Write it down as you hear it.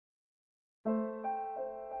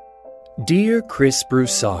Dear Chris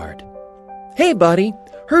Broussard, Hey buddy,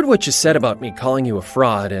 heard what you said about me calling you a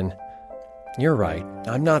fraud, and you're right,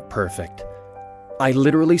 I'm not perfect. I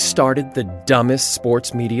literally started the dumbest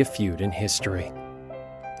sports media feud in history.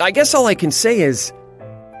 I guess all I can say is,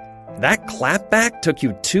 that clapback took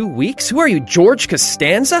you 2 weeks? Who are you, George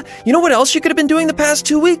Costanza? You know what else you could have been doing the past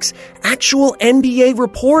 2 weeks? Actual NBA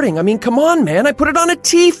reporting. I mean, come on, man, I put it on a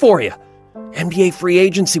tee for you. NBA free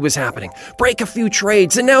agency was happening. Break a few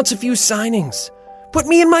trades, announce a few signings. Put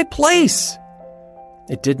me in my place.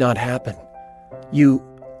 It did not happen. You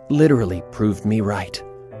literally proved me right.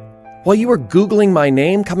 While you were Googling my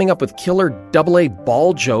name, coming up with killer AA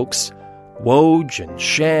ball jokes, Woj and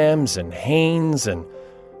Shams and Haynes and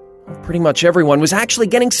pretty much everyone was actually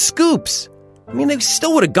getting scoops. I mean, they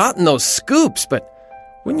still would have gotten those scoops, but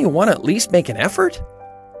wouldn't you want to at least make an effort?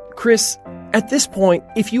 Chris, at this point,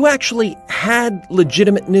 if you actually had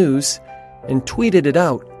legitimate news and tweeted it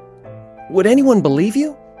out, would anyone believe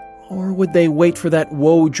you? Or would they wait for that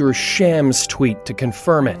Woj or Shams tweet to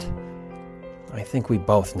confirm it? I think we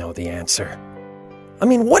both know the answer. I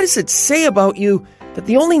mean, what does it say about you that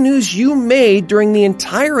the only news you made during the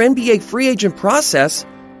entire NBA free agent process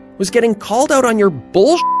was getting called out on your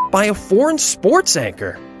bullshit by a foreign sports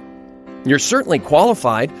anchor? You're certainly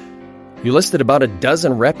qualified. You listed about a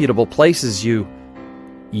dozen reputable places you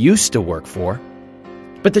used to work for.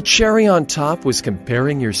 But the cherry on top was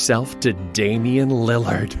comparing yourself to Damian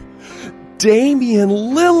Lillard. Damian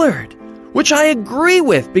Lillard! Which I agree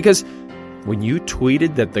with, because when you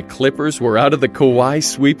tweeted that the Clippers were out of the Kawhi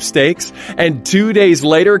sweepstakes, and 2 days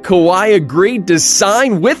later Kawhi agreed to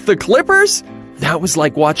sign with the Clippers, that was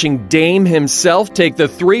like watching Dame himself take the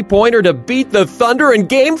three-pointer to beat the Thunder in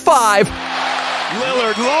Game 5.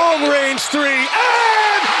 Lillard, long-range three,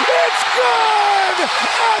 and it's good!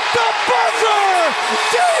 At the buzzer!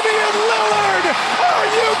 Damian Lillard! Are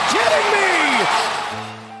you kidding me?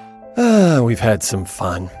 We've had some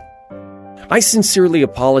fun. I sincerely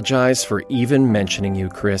apologize for even mentioning you,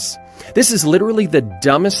 Chris. This is literally the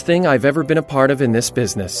dumbest thing I've ever been a part of in this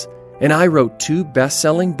business, and I wrote 2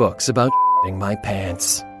 best-selling books about shitting my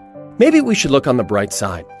pants. Maybe we should look on the bright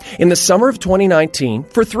side. In the summer of 2019,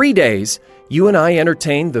 for 3 days, you and I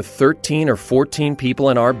entertained the 13 or 14 people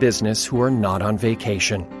in our business who are not on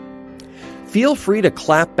vacation. Feel free to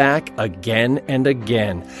clap back again and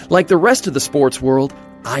again. Like the rest of the sports world,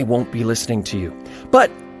 I won't be listening to you.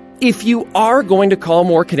 But if you are going to call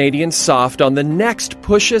more Canadians soft on the next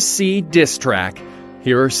Pusha C diss track,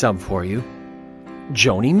 here are some for you.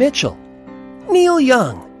 Joni Mitchell, Neil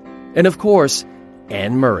Young, and of course,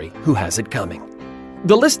 Anne Murray, who has it coming.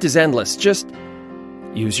 The list is endless. Just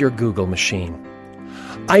use your Google machine.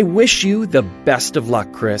 I wish you the best of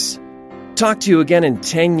luck, Chris. Talk to you again in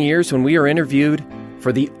 10 years when we are interviewed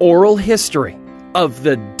for the oral history of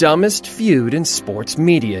the dumbest feud in sports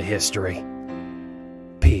media history.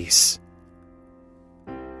 Peace.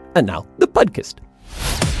 And now, the podcast.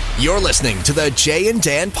 You're listening to the Jay and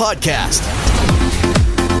Dan Podcast.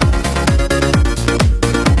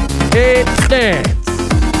 It's dance.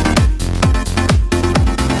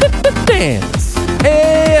 Dance.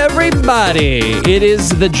 Hey, everybody. It is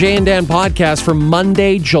the Jay and Dan Podcast for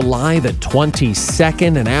Monday, July the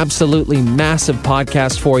 22nd. An absolutely massive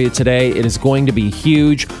podcast for you today. It is going to be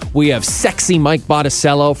huge. We have sexy Mike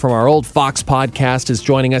Botticello from our Old Fox podcast is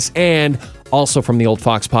joining us, and also from the Old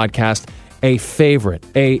Fox podcast, a favorite,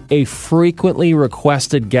 a frequently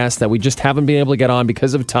requested guest that we just haven't been able to get on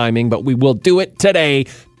because of timing, but we will do it today.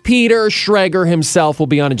 Peter Schrager himself will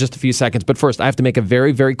be on in just a few seconds. But first, I have to make a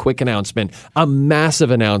very, very quick announcement, a massive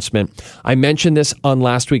announcement. I mentioned this on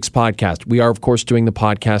last week's podcast. We are, of course, doing the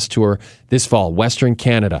podcast tour this fall, Western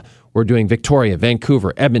Canada. We're doing Victoria,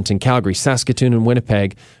 Vancouver, Edmonton, Calgary, Saskatoon, and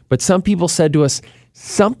Winnipeg. But some people said to us,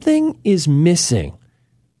 something is missing.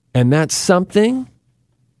 And that something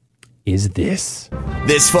is this.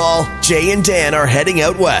 This fall, Jay and Dan are heading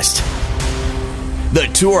out west. The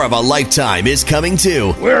tour of a lifetime is coming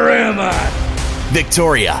to... Where am I?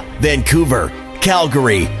 Victoria, Vancouver,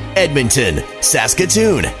 Calgary, Edmonton,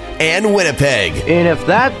 Saskatoon, and Winnipeg. And if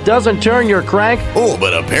that doesn't turn your crank... Oh,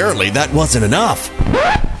 but apparently that wasn't enough.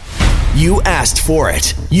 You asked for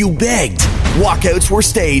it. You begged. Walkouts were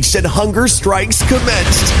staged and hunger strikes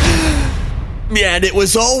commenced. And it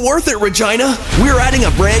was all worth it, Regina. We're adding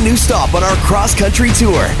a brand new stop on our cross-country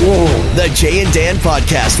tour. Whoa. The Jay and Dan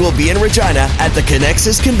Podcast will be in Regina at the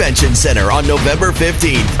Connexus Convention Center on November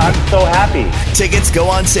 15th. I'm so happy. Tickets go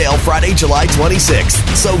on sale Friday, July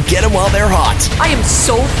 26th, so get them while they're hot. I am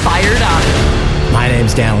so fired up. My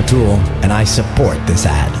name's Dan O'Toole, and I support this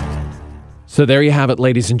ad. So there you have it,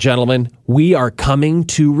 ladies and gentlemen. We are coming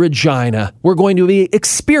to Regina. We're going to be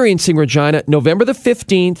experiencing Regina November the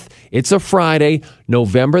 15th. It's a Friday.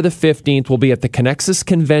 November the 15th. We'll be at the Connexus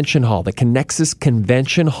Convention Hall. The Connexus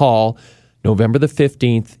Convention Hall, November the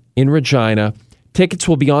 15th in Regina. Tickets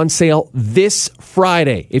will be on sale this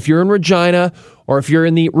Friday. If you're in Regina or if you're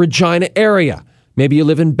in the Regina area, maybe you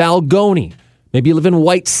live in Balgony, maybe you live in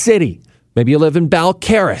White City, maybe you live in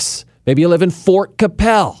Balcarres, maybe you live in Fort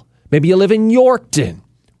Capel, maybe you live in Yorkton,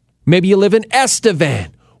 maybe you live in Estevan.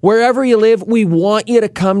 Wherever you live, we want you to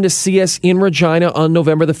come to see us in Regina on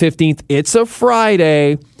November the 15th. It's a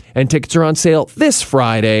Friday, and tickets are on sale this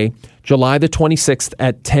Friday, July the 26th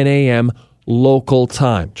at 10 a.m. local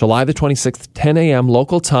time. July the 26th, 10 a.m.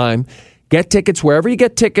 local time. Get tickets wherever you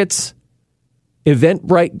get tickets.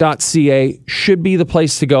 Eventbrite.ca should be the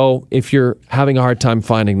place to go if you're having a hard time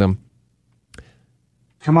finding them.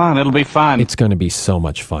 Come on, it'll be fun. It's going to be so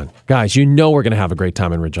much fun. Guys, you know we're going to have a great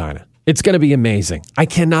time in Regina. It's going to be amazing. I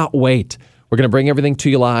cannot wait. We're going to bring everything to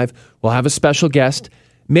you live. We'll have a special guest.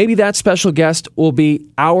 Maybe that special guest will be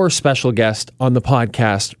our special guest on the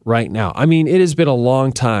podcast right now. I mean, it has been a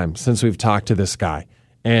long time since we've talked to this guy.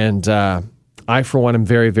 And I, for one, am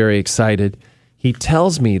very, very excited. He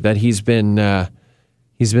tells me that he's been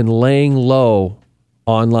laying low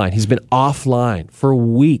online. He's been offline for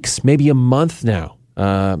weeks, maybe a month now.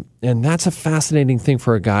 And that's a fascinating thing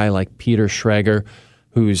for a guy like Peter Schrager,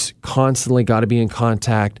 who's constantly got to be in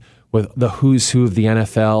contact with the who's who of the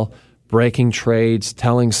NFL, breaking trades,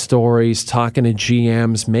 telling stories, talking to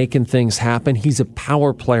GMs, making things happen. He's a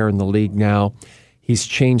power player in the league now. He's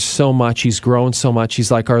changed so much. He's grown so much. He's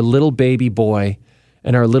like our little baby boy,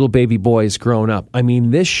 and our little baby boy has grown up. I mean,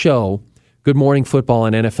 this show, Good Morning Football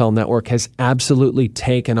on NFL Network, has absolutely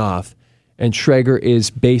taken off, and Schrager is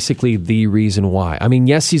basically the reason why. I mean,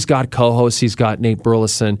 yes, he's got co-hosts. He's got Nate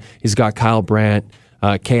Burleson. He's got Kyle Brandt.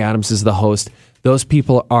 Kay Adams is the host. Those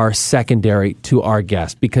people are secondary to our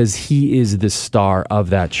guest because he is the star of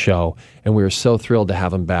that show, and we are so thrilled to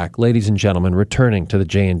have him back. Ladies and gentlemen, returning to the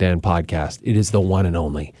Jay and Dan podcast, it is the one and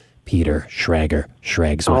only Peter Schrager.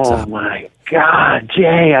 Schrags, what's up? Oh, my God,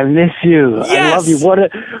 Jay, I miss you. Yes! I love you.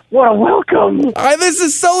 What a welcome. This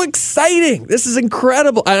is so exciting. This is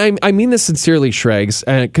incredible. I mean this sincerely, Schrags,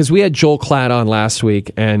 because we had Joel Klatt on last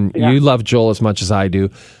week, and you love Joel as much as I do.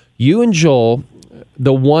 You and Joel,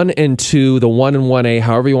 the 1 and 2, the 1 and 1A,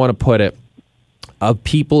 however you want to put it, of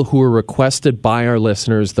people who are requested by our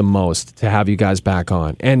listeners the most to have you guys back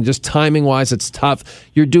on. And just timing-wise, it's tough.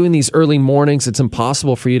 You're doing these early mornings. It's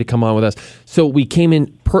impossible for you to come on with us. So we came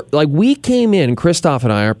in, Christoph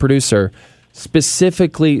and I, our producer,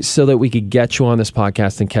 specifically so that we could get you on this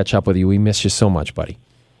podcast and catch up with you. We miss you so much, buddy.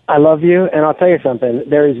 I love you, and I'll tell you something.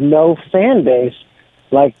 There is no fan base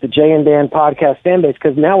like the Jay and Dan podcast fan base,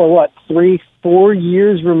 because now we're, 3-4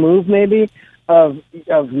 years removed maybe of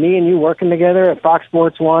me and you working together at Fox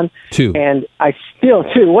Sports 1. 2. And I still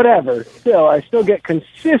get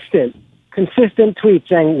consistent tweets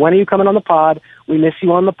saying, when are you coming on the pod? We miss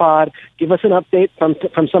you on the pod. Give us an update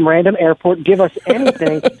from some random airport. Give us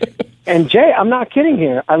anything. And Jay, I'm not kidding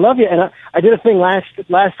here. I love you. And I did a thing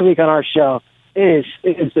last week on our show. It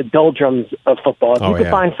is the doldrums of football. If you can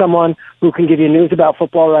find someone who can give you news about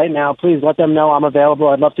football right now, please let them know I'm available.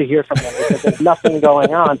 I'd love to hear from them because there's nothing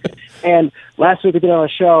going on. And last week we did on a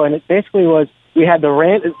show, and it basically was, we had the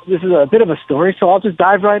rant. This is a bit of a story, so I'll just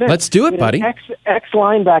dive right in. Let's do it, buddy.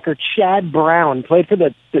 Ex-linebacker Chad Brown played for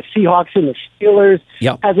the Seahawks and the Steelers.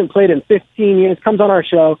 Yep. Hasn't played in 15 years. Comes on our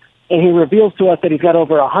show, and he reveals to us that he's got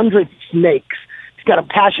over 100 snakes. He's got a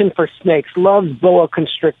passion for snakes, loves boa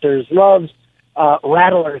constrictors, loves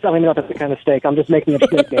rattlers. I don't even know if that's the kind of steak. I'm just making up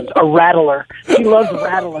snake names. A rattler. He loves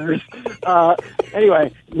rattlers.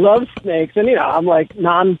 Anyway, loves snakes. And, I'm like,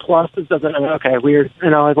 non-plus. It doesn't, okay, weird.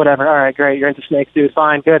 Whatever. All right, great. You're into snakes, dude.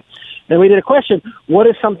 Fine, good. Then we did a question. What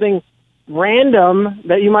is something random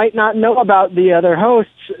that you might not know about the other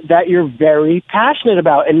hosts that you're very passionate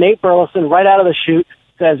about? And Nate Burleson, right out of the chute,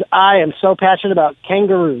 says, I am so passionate about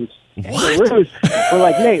kangaroos. What? Kangaroos. We're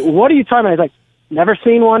like, Nate, what are you talking about? He's like, never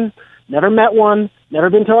seen one. Never met one, never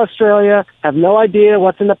been to Australia, have no idea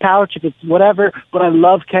what's in the pouch, if it's whatever, but I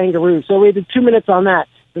love kangaroos. So we did 2 minutes on that.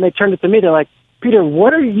 Then they turned it to me. They're like, Peter,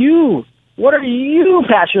 what are you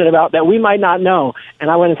passionate about that we might not know?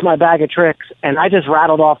 And I went into my bag of tricks, and I just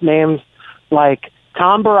rattled off names like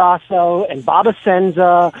Tom Barrasso and Baba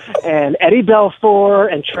Senza and Eddie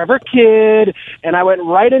Belfour and Trevor Kidd. And I went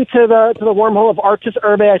right into the wormhole of Artis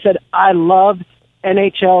Urbe. I said, I love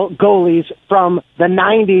NHL goalies from the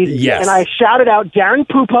 90s. Yes. And I shouted out Darren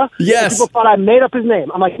Pupa. Yes. People thought I made up his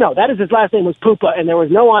name. I'm like, no, that is his last name was Pupa. And there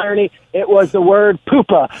was no irony. It was the word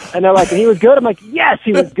Pupa. And they're like, he was good? I'm like, yes,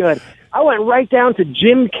 he was good. I went right down to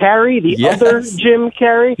Jim Carrey, the other Jim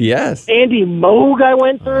Carrey. Yes. Andy Moog I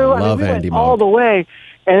went through. Love we Andy went all Moog. the way.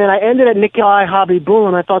 And then I ended at Nikolai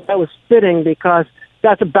Khabibulin. I thought that was fitting because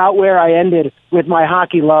that's about where I ended with my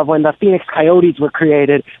hockey love when the Phoenix Coyotes were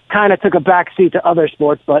created. Kind of took a backseat to other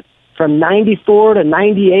sports, but from 94 to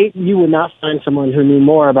 98, you would not find someone who knew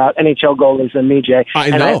more about NHL goalies than me, Jay. I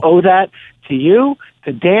know. And I owe that to you,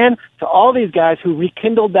 to Dan, to all these guys who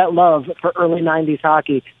rekindled that love for early 90s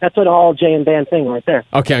hockey. That's what all Jay and Dan thing right there.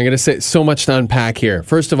 Okay, I'm going to say so much to unpack here.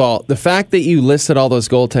 First of all, the fact that you listed all those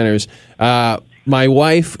goaltenders, my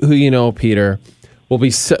wife, who you know, Peter, will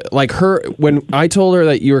be like her. When I told her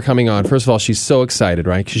that you were coming on, first of all, she's so excited,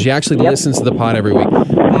 right? Because she actually listens to the pod every week.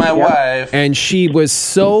 My wife. And she was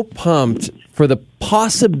so pumped for the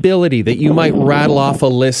possibility that you might rattle off a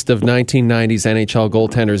list of 1990s NHL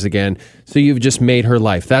goaltenders again. So you've just made her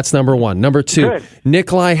life. That's number one. Number two, Good.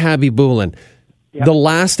 Nikolai Khabibulin, the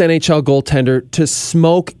last NHL goaltender to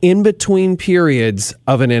smoke in between periods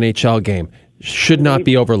of an NHL game. Should not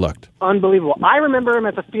be overlooked. Unbelievable. I remember him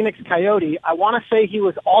as a Phoenix Coyote. I want to say he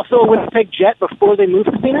was also a Winnipeg Jet before they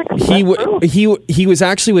moved to Phoenix. He was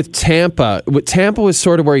actually with Tampa. Tampa was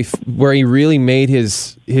sort of where he really made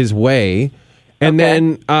his way. And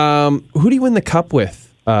then who do you win the cup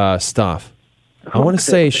with, Stoff? I want to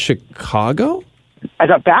say Chicago?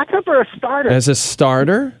 As a backup or a starter? As a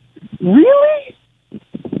starter? Really?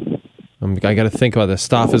 I got to think about this.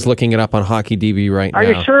 Stoff is looking it up on HockeyDB right now. Are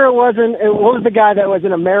you sure it wasn't? What was the guy that was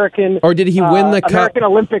an American? Or did he win the cup? American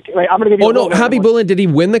Olympic. Wait, I'm going to give you. Oh no, Khabibulin. Did he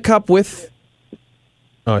win the cup with?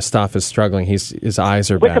 Oh, Stoff is struggling. His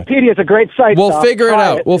eyes are bad. Wikipedia is a great site. We'll figure it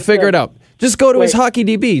out. We'll figure it out. Just go to his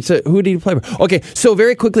HockeyDB. So who did he play for? Okay, so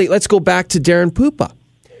very quickly, let's go back to Darren Pupa.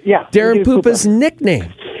 Yeah, Darren Pupa's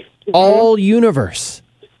nickname, All Universe.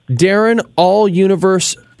 Darren All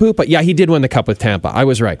Universe Pupa. Yeah, he did win the cup with Tampa. I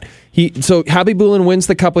was right. So Khabibulin wins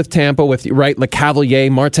the cup with Tampa with Le Cavalier,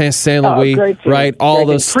 Martin Saint Louis, right? All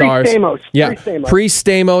those stars.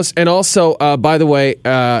 Pre-Stamos, and also by the way,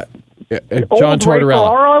 John Tortorella. Ray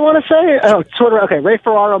Ferraro, I want to say. Tortorella. Okay, Ray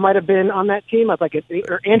Ferraro might have been on that team. I was like,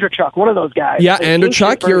 or Andrew Chuck, one of those guys. Yeah, Andrew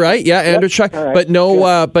Chuck. You're right. Yeah, Andrew Chuck. Right. But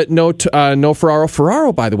no Ferraro.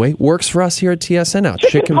 Ferraro, by the way, works for us here at TSN now.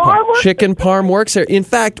 Chicken Parm works there. In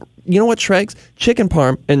fact, you know what, Shregs? Chicken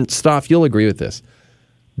Parm and Stoff, you'll agree with this.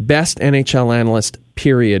 Best NHL analyst,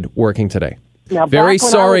 period, working today. Now, very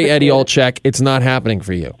sorry, Eddie Olczyk. It's not happening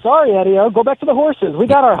for you. Sorry, Eddie. Go back to the horses. We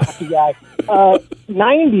got our hockey guy.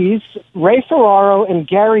 90s, Ray Ferraro and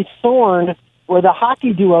Gary Thorne were the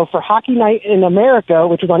hockey duo for Hockey Night in America,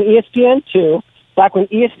 which was on ESPN2, back when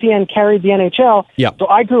ESPN carried the NHL. Yeah. So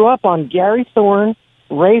I grew up on Gary Thorne,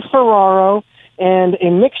 Ray Ferraro, and a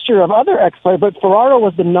mixture of other ex-players, but Ferraro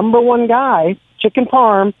was the number one guy, Chicken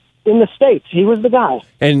Parm, in the States. He was the guy.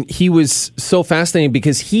 And he was so fascinating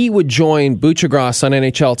because he would join Buchagras on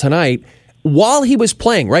NHL Tonight while he was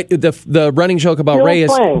playing, right? The running joke about Ray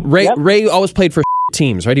is Ray always played for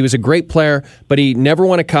teams, right? He was a great player, but he never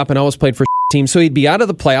won a cup and always played for teams. So he'd be out of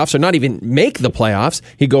the playoffs or not even make the playoffs.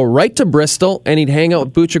 He'd go right to Bristol and he'd hang out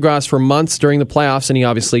with Buchagras for months during the playoffs, and he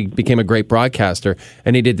obviously became a great broadcaster,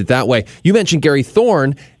 and he did it that way. You mentioned Gary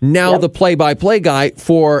Thorne, now the play-by-play guy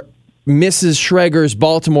for Mrs. Schrager's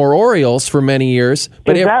Baltimore Orioles for many years.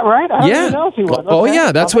 But is that right? I don't even know if he was. Okay. Oh,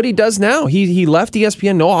 yeah, that's what he does now. He left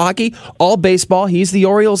ESPN, no hockey, all baseball. He's the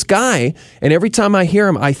Orioles guy. And every time I hear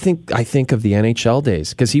him, I think of the NHL days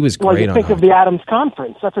because he was great on hockey. You think of the Adams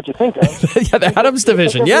Conference. That's what you think of. Yeah, the Adams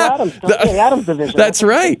Division. Yeah. The Adams Division. That's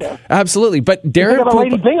right. Absolutely. But Darren Pupa, the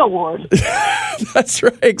Lady Bing Award. That's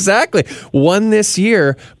right. Exactly. Won this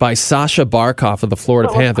year by Sasha Barkov of the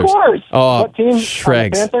Florida Panthers. Of course. Oh, what team?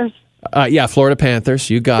 Shregs. Panthers? Yeah, Florida Panthers.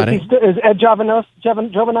 You got it. Is Ed Jovanovski?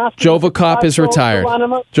 Jovacop is retired.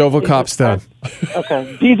 Jovacop's done.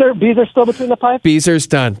 Okay. Beezer still between the pipes? Beezer's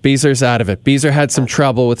done. Beezer's out of it. Beezer had some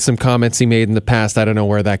trouble with some comments he made in the past. I don't know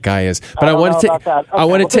where that guy is. But I want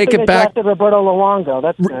to take it back. Roberto Luongo.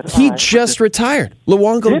 That's good. He just retired.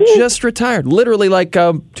 Luongo just retired. Literally like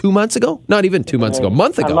 2 months ago? Not even 2 months ago. A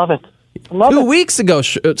month ago. I love it. 2 weeks ago.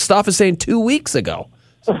 Stoff is saying 2 weeks ago.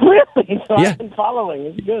 Really? So I've been following.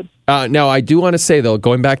 It's good. Now, I do want to say, though,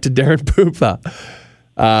 going back to Darren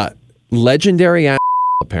Pupa, legendary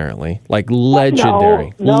apparently. Like,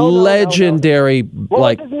 legendary. Legendary.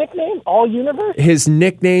 What was his nickname? All Universe? His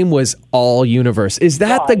nickname was All Universe. Is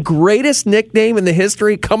that the greatest nickname in the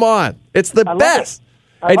history? Come on. It's the best.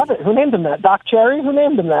 I love it. Who named him that? Doc Cherry? Who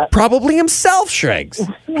named him that? Probably himself, Shregs.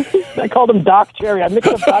 I called him Doc Cherry. I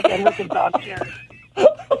mixed up Doc Emmerich and Doc Cherry.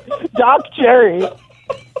 Doc Cherry.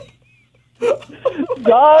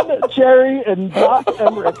 Don Cherry and Doc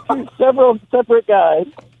Emmerich, two several separate guys.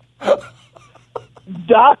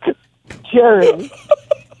 Doc Cherry.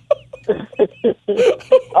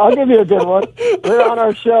 I'll give you a good one. We're on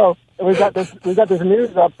our show, and we've got this news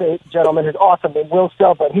update gentleman who's awesome named Will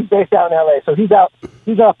Selpa. He's based out in LA, so he's up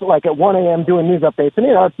like at 1 a.m. doing news updates, and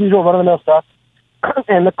it's usual run-of-the-mill stuff.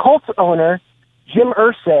 And the Colts owner, Jim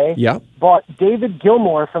Irsay, bought David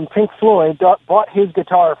Gilmour from Pink Floyd, bought his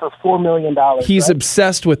guitar for $4 million. He's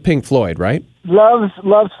obsessed with Pink Floyd, right? Loves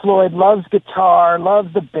Floyd, loves guitar,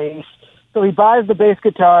 loves the bass. So he buys the bass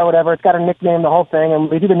guitar, whatever. It's got a nickname, the whole thing, and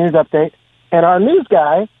we do the news update. And our news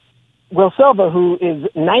guy, Will Selva, who is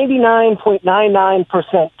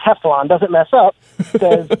 99.99% Teflon, doesn't mess up,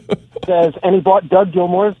 says, and he bought Doug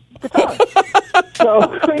Gilmour's guitar. So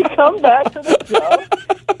we come back to the show,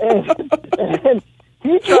 and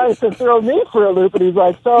he tries to throw me for a loop, and he's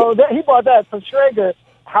like, so he bought that from Schrager.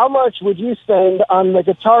 How much would you spend on the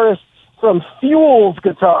guitarist from Fuel's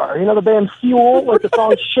guitar? You know the band Fuel, like the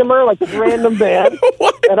song Shimmer, like this random band.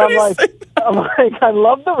 And I'm like, I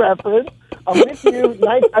love the reference. I'm with you.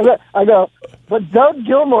 I go, but Doug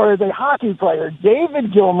Gilmour is a hockey player.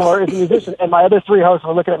 David Gilmour is a musician. And my other three hosts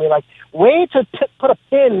were looking at me like, way to put a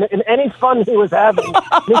pin in any fun he was having,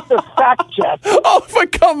 Mr. Fact Check. Oh,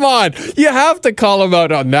 but come on. You have to call him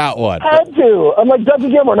out on that one. Had to. I'm like, Doug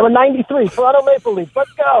Gilmour, number 93, Toronto Maple Leafs.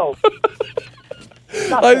 Let's go.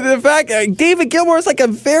 The fact David Gilmour is like a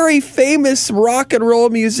very famous rock and roll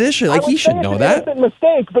musician. Like, he should know that. It's an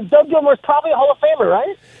mistake, but Doug Gilmour's probably a Hall of Famer,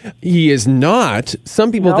 right? He is not.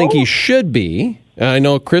 Some people think he should be. I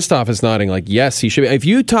know Christoph is nodding like, yes, he should be. If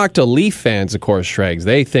you talk to Leaf fans, of course, Shregs,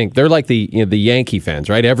 they think they're like the Yankee fans,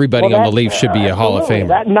 right? Everybody on the Leafs should be a Hall of Famer.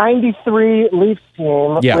 That 93 Leafs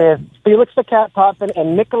team with Felix the Cat Potvin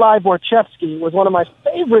and Nikolai Borchevsky was one of my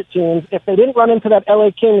favorite teams. If they didn't run into that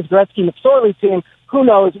LA Kings Gretzky-McSorley team, who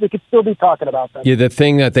knows? We could still be talking about them. Yeah, the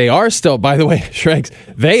thing that they are still, by the way, Shregs,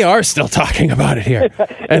 they are still talking about it here. Is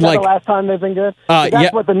that the last time they've been good?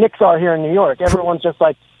 That's what the Knicks are here in New York. Everyone's just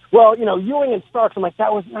like, well, Ewing and Starks. I'm like,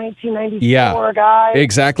 that was 1994, guy.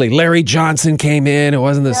 Exactly. Larry Johnson came in. It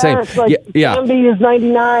wasn't the same. It's like, Bambi is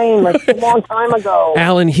 99, like a long time ago.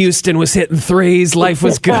 Allen Houston was hitting threes. Life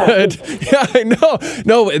was good. Yeah, I know.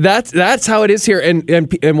 No, that's how it is here.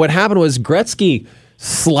 And what happened was Gretzky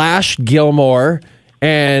slashed Gilmour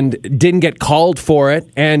and didn't get called for it,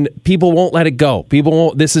 and people won't let it go. People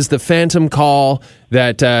won't. This is the phantom call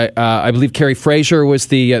that I believe Kerry Fraser was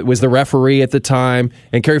the referee at the time,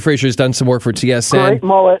 and Kerry Fraser has done some work for TSN. Great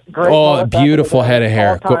mullet, beautiful head of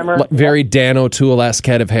hair, very Dan O'Toole-esque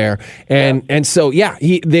head of hair, and so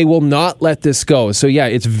they will not let this go. So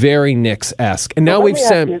it's very Knicks-esque. And now we've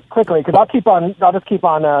sent quickly because I'll just keep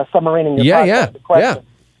on submarining your question.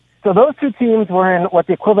 So those two teams were in what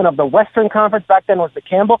the equivalent of the Western Conference back then was the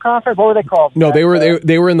Campbell Conference. What were they called? No, they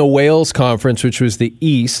were in the Wales Conference, which was the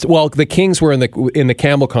East. Well, the Kings were in the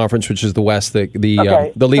Campbell Conference, which is the West. The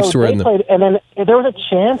Leafs were in the. And then there was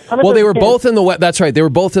a chance. Well, they were both in the West. That's right. They were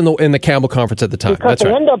both in the Campbell Conference at the time. Because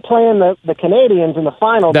they end up playing the Canadiens in the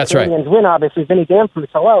final. That's right. The Canadiens win, obviously. Vinny Danford,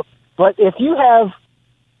 hello. But if you have.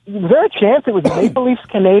 Was there a chance it was Maple Leafs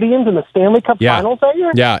Canadiens in the Stanley Cup Finals that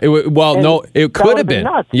year? Yeah. It could have been.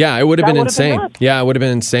 Yeah, it would have been insane. Yeah, it would have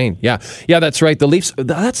been insane. Yeah, that's right. The Leafs.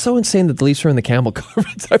 That's so insane that the Leafs were in the Campbell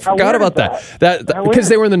Conference. I forgot about that. That because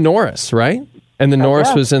they were in the Norris, right? And the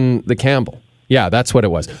Norris was in the Campbell. Yeah, that's what it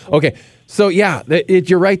was. Okay, so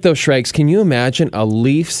you're right though, Shregs. Can you imagine a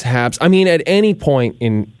Leafs Habs? I mean, at any point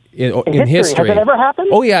in history, has it ever happened?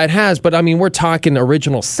 Oh yeah, it has. But I mean, we're talking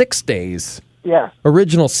original 6 days. Yeah.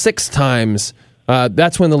 Original 6 times.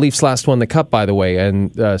 That's when the Leafs last won the Cup, by the way,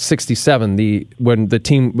 and 67, when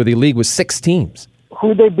the league was 6 teams.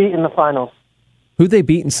 Who'd they beat in the finals? Who'd they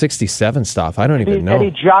beat in 67, Stoff? I don't even know.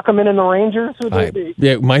 Eddie Giacomin and the Rangers? Who'd they beat?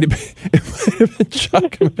 Yeah, it might have been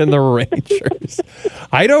Giacomin and the Rangers.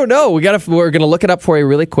 I don't know. We're going to look it up for you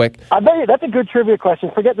really quick. I bet you that's a good trivia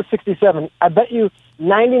question. Forget the 67. I bet you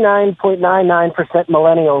 99.99%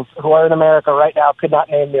 millennials who are in America right now could not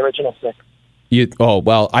name the original 6. I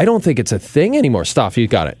don't think it's a thing anymore. Stoff, you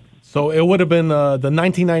got it. So it would have been the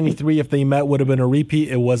 1993, if they met, would have been a repeat.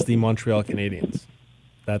 It was the Montreal Canadiens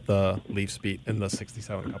that the Leafs beat in the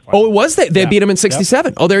 67 Cup final. Oh, it was they beat them in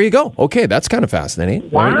 67. Yep. Oh, there you go. Okay, that's kind of fascinating.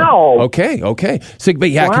 Wow. Okay. So,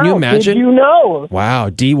 but can you imagine? Did you know? Wow,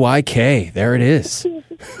 DYK. There it is.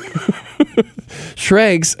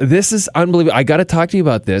 Shregs, this is unbelievable. I got to talk to you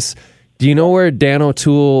about this. Do you know where Dan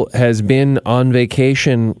O'Toole has been on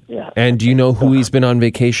vacation? Yeah. And do you know who he's been on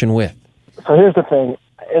vacation with? So here's the thing.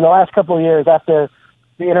 In the last couple of years, after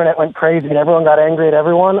the internet went crazy and everyone got angry at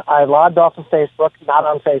everyone, I logged off of Facebook, not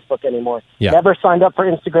on Facebook anymore. Yeah. Never signed up for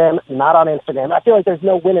Instagram, not on Instagram. I feel like there's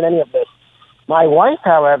no win in any of this. My wife,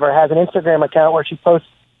 however, has an Instagram account where she posts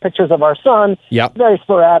pictures of our son. Yep. Very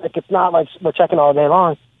sporadic. It's not like we're checking all day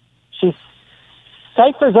long. She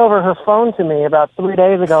ciphers over her phone to me about 3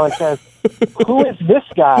 days ago and says, "Who is this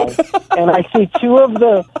guy?" And I see two of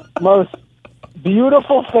the most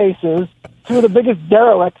beautiful faces, two of the biggest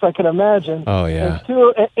derelicts I can imagine. Oh, yeah. And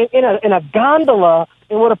two in a gondola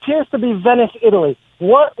in what appears to be Venice, Italy.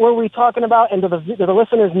 What were we talking about? And do the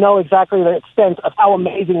listeners know exactly the extent of how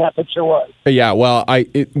amazing that picture was? Yeah, well,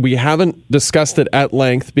 we haven't discussed it at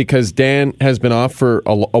length because Dan has been off for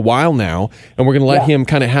a while now, and we're going to let him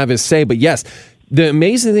kind of have his say. But yes, the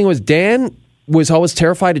amazing thing was Dan was always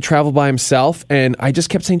terrified to travel by himself, and I just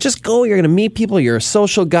kept saying, just go, you're going to meet people, you're a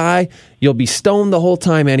social guy, you'll be stoned the whole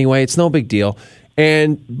time anyway, it's no big deal.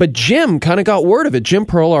 But Jim kind of got word of it. Jim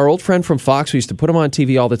Pearl, our old friend from Fox, we used to put him on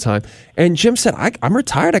TV all the time, and Jim said, I'm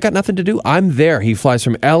retired, I got nothing to do, I'm there. He flies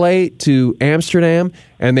from LA to Amsterdam,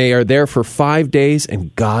 and they are there for 5 days,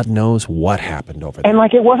 and God knows what happened over there. And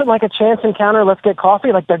like, it wasn't like a chance encounter, let's get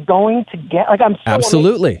coffee, like they're going to get, like, I'm so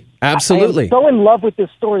Absolutely. amazed. Absolutely. I am so in love with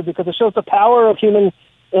this story because it shows the power of human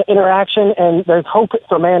interaction, and there's hope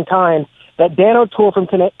for mankind that Dan O'Toole from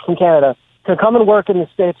Canada can come and work in the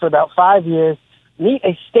States for about 5 years, meet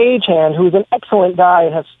a stagehand who's an excellent guy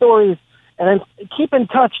and has stories, and then keep in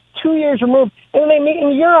touch 2 years removed, and then they meet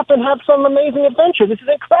in Europe and have some amazing adventure. This is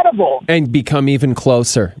incredible. And become even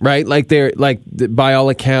closer, right? By all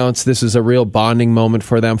accounts, this is a real bonding moment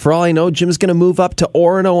for them. For all I know, Jim's going to move up to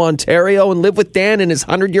Orono, Ontario, and live with Dan in his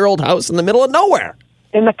 100-year-old house in the middle of nowhere.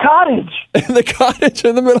 In the cottage. In the cottage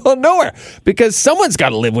in the middle of nowhere. Because someone's got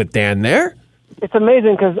to live with Dan there. It's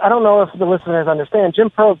amazing because I don't know if the listeners understand. Jim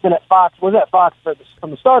Pearl's been at Fox, was at Fox from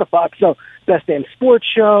the start of Fox, so Best Damn Sports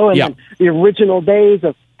Show, and then the original days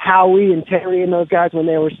of Howie and Terry and those guys when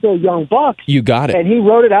they were still young bucks. You got it. And he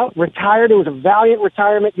wrote it out, retired. It was a valiant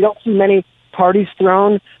retirement. You don't see many parties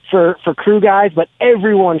thrown for crew guys, but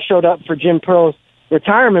everyone showed up for Jim Pearl's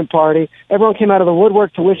retirement party. Everyone came out of the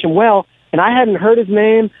woodwork to wish him well, and I hadn't heard his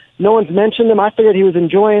name. No one's mentioned him. I figured he was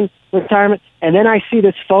enjoying retirement. And then I see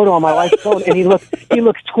this photo on my wife's phone, and he looks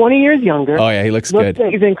 20 years younger. Oh, yeah, he looks good.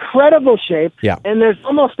 He's in incredible shape. Yeah. And there's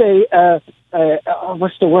almost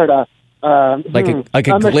what's the word? Like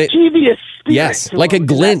a mischievous spirit. Yes, like a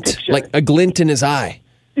glint. Like a glint in his eye.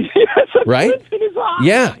 Yes, right? Glint in his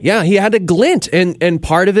eye. Yeah, he had a glint. And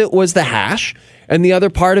part of it was the hash. And the other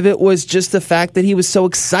part of it was just the fact that he was so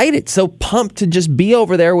excited, so pumped to just be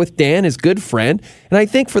over there with Dan, his good friend. And I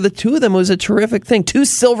think for the two of them, it was a terrific thing. Two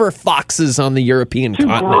silver foxes on the European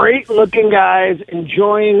continent. Two great-looking guys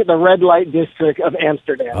enjoying the red light district of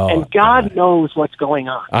Amsterdam. Oh, and God knows what's going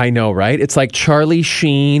on. I know, right? It's like Charlie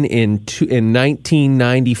Sheen in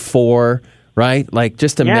 1994, right? Like,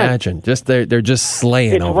 just imagine. Just they're just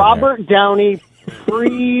slaying it's over Robert Downey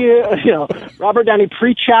Robert Downey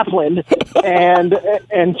pre-Chaplin and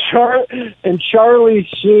Charlie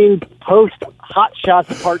Sheen post Hot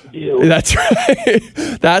Shots Part 2. That's right.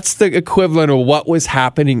 That's the equivalent of what was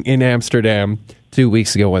happening in Amsterdam 2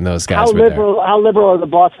 weeks ago when those guys were there. How liberal are the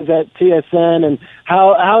bosses at TSN, and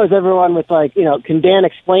how is everyone with can Dan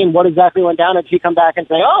explain what exactly went down? Did he come back and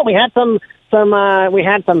say, "Oh, we had some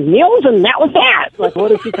meals and that was that"? Like, what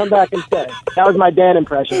does he come back and say? That was my Dan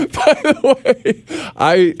impression. By the way,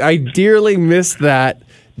 I dearly miss that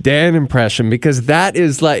Dan impression because that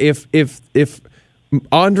is like if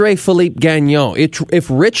Andre Philippe Gagnon, if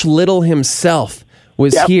Rich Little himself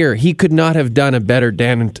was here, he could not have done a better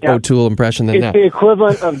Dan O'Toole impression than that. It's the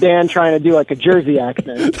equivalent of Dan trying to do like a Jersey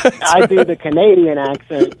accent. I do the Canadian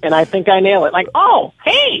accent, and I think I nail it. Like, oh,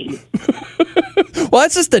 hey! Well,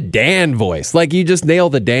 that's just the Dan voice. Like, you just nail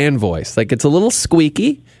the Dan voice. Like, it's a little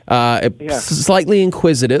squeaky, slightly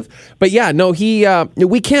inquisitive. But yeah, no,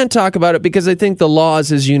 we can't talk about it because I think the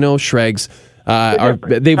laws, as you know, Schrags,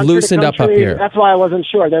 they've loosened up here. That's why I wasn't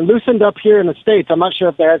sure. They're loosened up here in the States. I'm not sure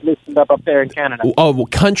if they're as loosened up there in Canada. Oh, well,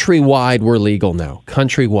 countrywide, we're legal now.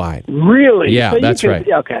 Countrywide. Really? Yeah, that's right.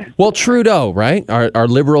 Okay. Well, Trudeau, right? Our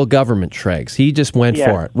liberal government, Schrags, he just went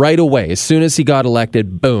for it right away. As soon as he got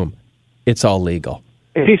elected, boom, it's all legal.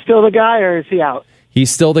 Is he still the guy or is he out?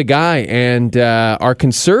 He's still the guy. And our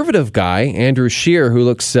conservative guy, Andrew Scheer, who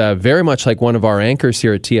looks very much like one of our anchors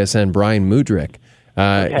here at TSN, Brian Mudrick,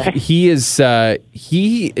 He is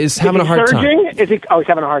having a hard time. Is he? Oh, he's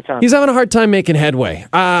having a hard time. He's having a hard time making headway.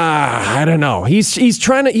 I don't know. He's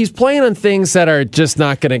playing on things that are just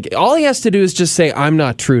not going to. All he has to do is just say, "I'm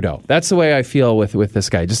not Trudeau." That's the way I feel with this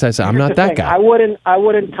guy. Just say, "I'm not that guy." I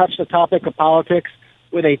wouldn't touch the topic of politics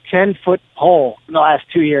with a 10-foot pole in the last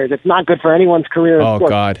 2 years. It's not good for anyone's career. Oh,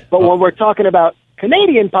 God. But when we're talking about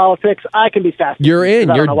Canadian politics, I can be fascinated. You're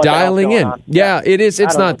in. You're dialing in. Yeah, it is.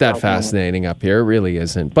 It's not that fascinating up here. It really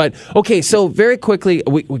isn't. But, okay, so very quickly,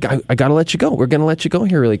 I got to let you go. We're going to let you go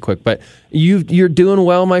here really quick. But you're doing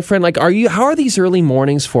well, my friend. Like, how are these early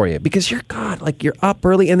mornings for you? Because you're up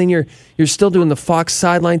early, and then you're still doing the Fox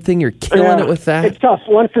sideline thing. You're killing it with that. It's tough.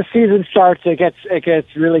 Once the season starts, it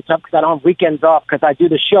gets really tough because I don't have weekends off because I do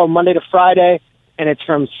the show Monday to Friday, and it's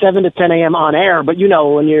from 7 to 10 a.m. on air. But,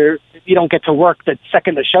 when you don't get to work the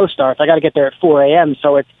second the show starts. I got to get there at 4 a.m.,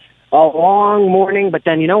 so it's a long morning. But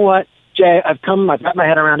then you know what, Jay, I've got my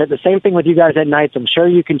head around it. The same thing with you guys at nights. I'm sure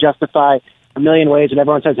you can justify a million ways, and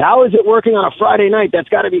everyone says, how is it working on a Friday night? That's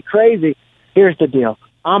got to be crazy. Here's the deal.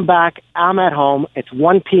 I'm back. I'm at home. It's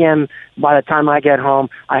 1 p.m. by the time I get home.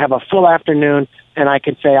 I have a full afternoon, and I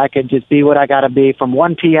can say I could just be what I got to be from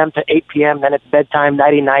 1 p.m. to 8 p.m. Then it's bedtime,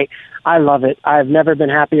 nighty-night. I love it. I've never been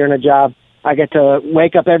happier in a job. I get to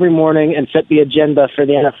wake up every morning and set the agenda for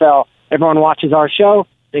the NFL. Everyone watches our show.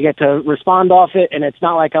 They get to respond off it, and it's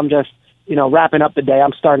not like I'm just, wrapping up the day.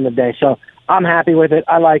 I'm starting the day. So I'm happy with it.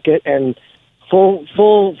 I like it, and full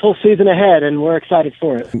season ahead, and we're excited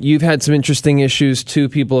for it. You've had some interesting issues, too.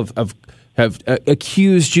 People have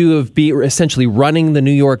accused you of essentially running the New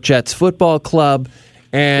York Jets football club,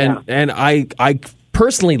 and I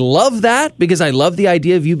personally love that because I love the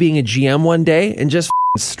idea of you being a GM one day and just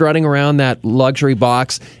strutting around that luxury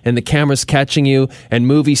box and the camera's catching you and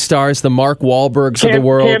movie stars, the Mark Wahlbergs of the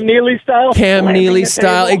world. Cam Neely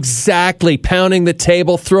style, exactly. Pounding the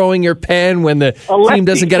table, throwing your pen when the team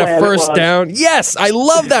doesn't get a first down. Yes, I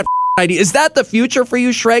love that idea. Is that the future for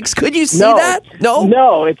you, Schrags? Could you see that?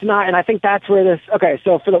 No, it's not. And I think that's where this... Okay,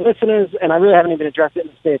 so for the listeners, and I really haven't even addressed it in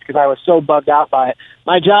the States because I was so bugged out by it,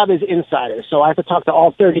 my job is insider. So I have to talk to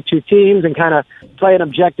all 32 teams and kind of play an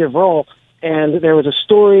objective role. And there was a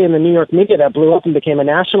story in the New York media that blew up and became a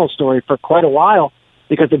national story for quite a while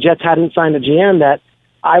because the Jets hadn't signed a GM that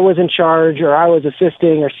I was in charge or I was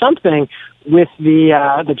assisting or something with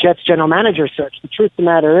the Jets general manager search. The truth of the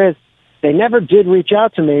matter is they never did reach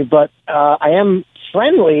out to me, but I am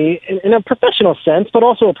friendly in a professional sense, but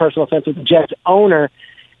also a personal sense with the Jets owner.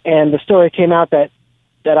 And the story came out that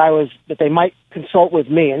they might consult with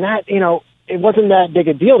me. And that, it wasn't that big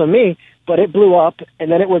a deal to me, but it blew up,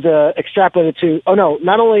 and then it was extrapolated to, oh, no,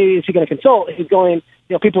 not only is he going to consult, he's going,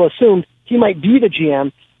 people assumed he might be the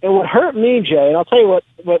GM. And what hurt me, Jay, and I'll tell you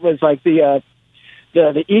what was like the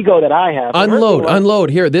ego that I have.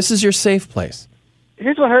 Unload. Here, this is your safe place.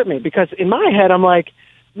 Here's what hurt me, because in my head, I'm like,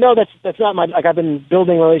 no, that's not my, like, I've been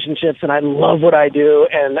building relationships, and I love what I do,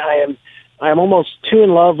 and I am almost too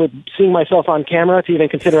in love with seeing myself on camera to even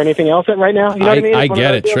consider anything else right now. You know what I mean? I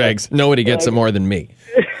get it, Tregs. Nobody gets it more than me.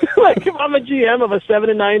 Like, if I'm a GM of a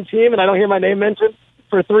 7-9 team and I don't hear my name mentioned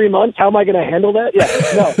for 3 months, how am I going to handle that?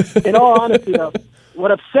 Yeah, no. In all honesty, though,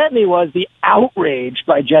 what upset me was the outrage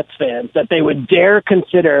by Jets fans that they would dare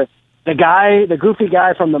consider the goofy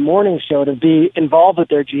guy from the morning show to be involved with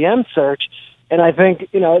their GM search. And I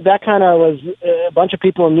think, that kind of was a bunch of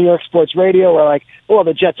people in New York sports radio were like, well,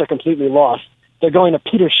 the Jets are completely lost. They're going to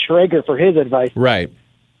Peter Schrager for his advice. Right.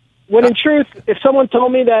 When in truth, if someone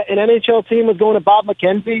told me that an NHL team was going to Bob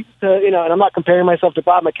McKenzie, and I'm not comparing myself to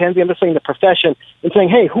Bob McKenzie, I'm just saying the profession, and saying,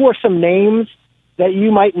 hey, who are some names that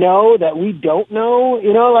you might know that we don't know?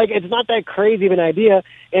 It's not that crazy of an idea.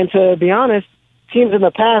 And to be honest, teams in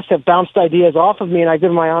the past have bounced ideas off of me, and I give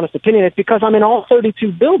them my honest opinion. It's because I'm in all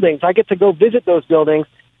 32 buildings. I get to go visit those buildings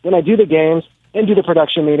when I do the games and do the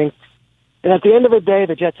production meetings. And at the end of the day,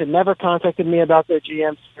 the Jets had never contacted me about their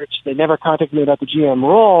GM search. They never contacted me about the GM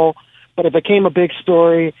role, but it became a big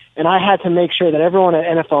story, and I had to make sure that everyone at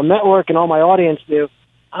NFL Network and all my audience knew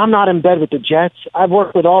I'm not in bed with the Jets. I've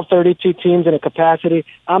worked with all 32 teams in a capacity.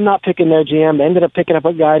 I'm not picking their GM. They ended up picking up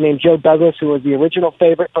a guy named Joe Douglas, who was the original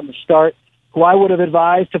favorite from the start, who I would have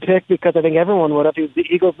advised to pick because I think everyone would have. He was the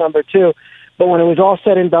Eagles' number 2. But when it was all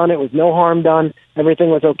said and done, it was no harm done. Everything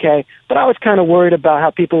was okay. But I was kind of worried about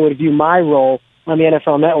how people would view my role on the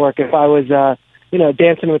NFL Network if I was,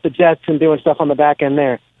 dancing with the Jets and doing stuff on the back end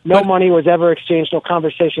there. No money was ever exchanged. No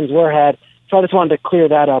conversations were had. So I just wanted to clear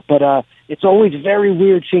that up. But it's always very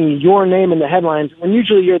weird seeing your name in the headlines when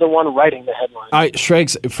usually you're the one writing the headlines.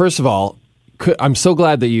 Schrags, first of all, I'm so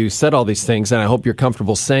glad that you said all these things, and I hope you're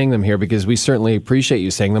comfortable saying them here because we certainly appreciate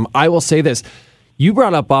you saying them. I will say this. You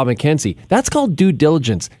brought up Bob McKenzie. That's called due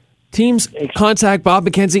diligence. Teams contact Bob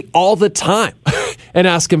McKenzie all the time and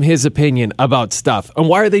ask him his opinion about stuff. And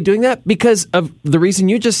why are they doing that? Because of the reason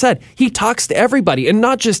you just said. He talks to everybody, and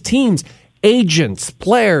not just teams, agents,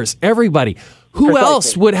 players, everybody. Who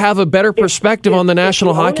else would have a better perspective on the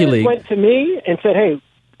National Hockey League? If they went to me and said, hey,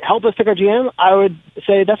 help us pick our GM, I would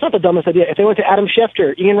say that's not the dumbest idea. If they went to Adam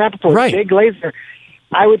Schefter, Ian Rappaport, Jay Glazer,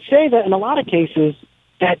 I would say that in a lot of cases,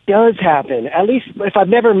 that does happen. At least if I've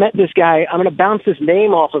never met this guy, I'm going to bounce his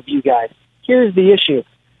name off of you guys. Here's the issue.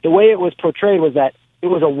 The way it was portrayed was that it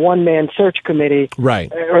was a one-man search committee.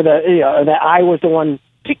 Right. Or that I was the one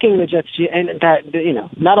picking the Jets, and that,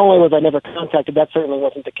 not only was I never contacted, that certainly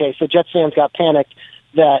wasn't the case. So Jets fans got panicked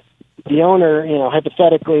that the owner,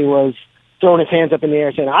 hypothetically was throwing his hands up in the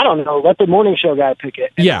air saying, I don't know, let the morning show guy pick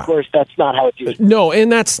it. And of course, that's not how it's used. No,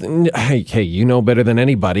 and that's, hey, you know better than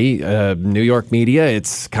anybody. New York media,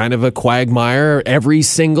 it's kind of a quagmire every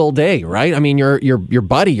single day, right? I mean, your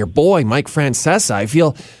buddy, your boy, Mike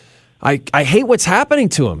Francesa, I hate what's happening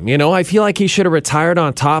to him. I feel like he should have retired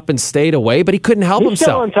on top and stayed away, but he couldn't help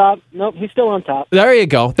himself. He's still on top. Nope, he's still on top. There you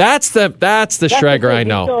go. That's the Schrager I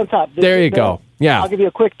know. He's still on top. There you go. Yeah. I'll give you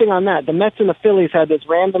a quick thing on that. The Mets and the Phillies had this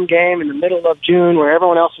random game in the middle of June where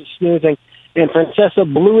everyone else was snoozing, and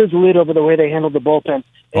Francesa blew his lid over the way they handled the bullpen.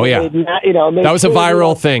 Oh, yeah. That was a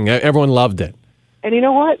viral thing. Everyone loved it. And you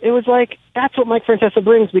know what? It was like, that's what Mike Francesa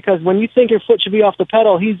brings, because when you think your foot should be off the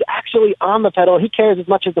pedal, he's actually on the pedal. He cares as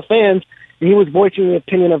much as the fans, and he was voicing the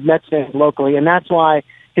opinion of Mets fans locally, and that's why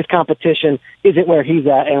his competition isn't where he's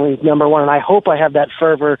at, and he's number one. And I hope I have that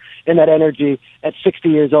fervor and that energy at 60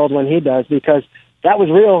 years old when he does, because that was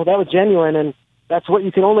real, that was genuine, and that's what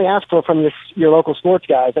you can only ask for from your local sports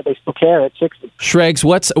guys, that they still care at 60.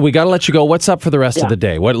 Shregs, we got to let you go. What's up for the rest of the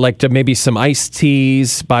day? What, maybe some iced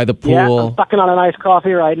teas by the pool? Yeah, I'm sucking on an iced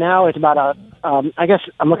coffee right now. It's about I guess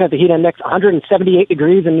I'm looking at the heat index, 178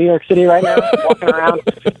 degrees in New York City right now. Walking around.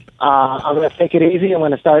 I'm going to take it easy. I'm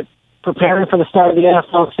going to start preparing for the start of the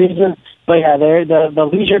NFL season. But yeah, the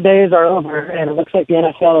leisure days are over, and it looks like the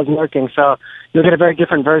NFL is working. So you'll get a very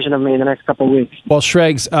different version of me in the next couple of weeks. Well,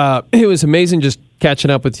 Shregs, it was amazing just catching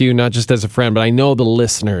up with you, not just as a friend, but I know the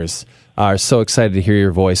listeners are so excited to hear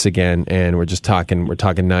your voice again. And we're talking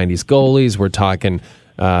 90s goalies.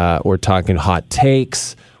 We're talking hot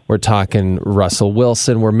takes. We're talking Russell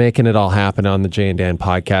Wilson. We're making it all happen on the Jay and Dan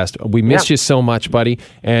podcast. We miss you so much, buddy,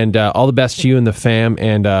 and all the best to you and the fam.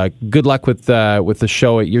 And good luck with the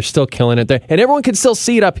show. You're still killing it there, and everyone can still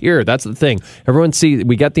see it up here. That's the thing.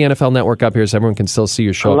 We got the NFL Network up here, so everyone can still see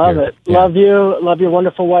your show. I love up here. It. Yeah. Love your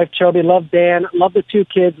wonderful wife, Chobi. Love Dan. Love the two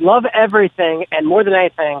kids. Love everything, and more than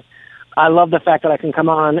anything, I love the fact that I can come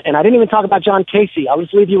on, and I didn't even talk about John Casey. I'll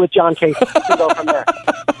just leave you with John Casey. We'll go from there.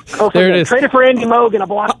 There it is. Trade it for Andy Moog in a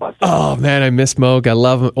blockbuster. Oh, man, I miss Moog. I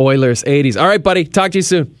love him. Oilers, 80s. All right, buddy. Talk to you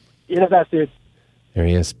soon. You're the best, dude. There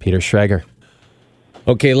he is, Peter Schrager.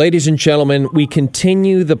 Okay, ladies and gentlemen, we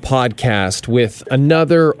continue the podcast with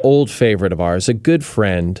another old favorite of ours, a good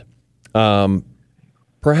friend,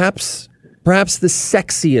 perhaps the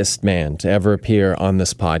sexiest man to ever appear on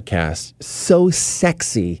this podcast. So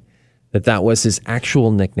sexy that was his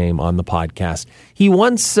actual nickname on the podcast. He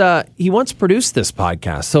once produced this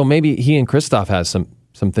podcast, so maybe he and Christoph has some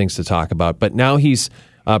things to talk about. But now he's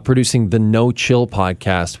producing the No Chill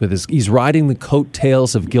podcast he's riding the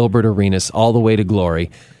coattails of Gilbert Arenas all the way to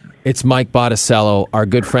glory. It's Mike Botticello, our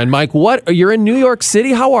good friend. Mike, you're in New York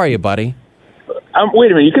City? How are you, buddy?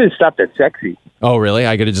 Wait a minute, you could have stopped at sexy. Oh, really?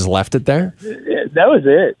 I could have just left it there? Yeah, that was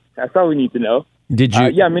it. That's all we need to know. Did you?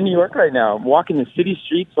 Yeah, I'm in New York right now. I'm walking the city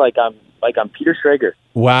streets like I'm Peter Schrager.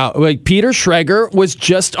 Wow. Peter Schrager was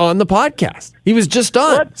just on the podcast. He was just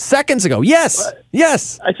on seconds ago. Yes. What?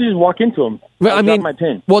 Yes. I should just walk into him. Well, I mean, my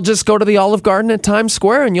pin. Well, just go to the Olive Garden at Times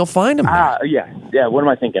Square and you'll find him. Yeah. What am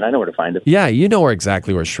I thinking? I know where to find him. Yeah, you know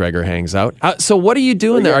exactly where Schrager hangs out. So what are you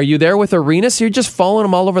doing there? Are you there with Arenas? You're just following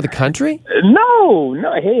him all over the country? No.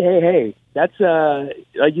 Hey. That's,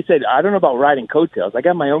 like you said, I don't know about riding coattails. I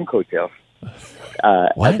got my own coattails.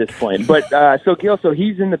 At this point. But so Gil,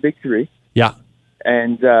 he's in the Big Three. Yeah.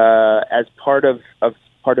 And as part of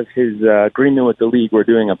his agreement with the league, we're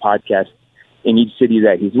doing a podcast in each city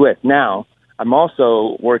that he's with. Now, I'm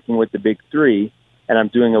also working with the Big Three, and I'm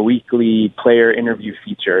doing a weekly player interview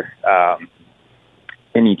feature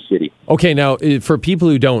in each city. Okay, now, for people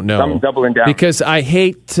who don't know, I'm doubling down. Because I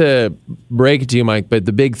hate to break it to you, Mike, but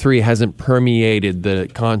the Big Three hasn't permeated the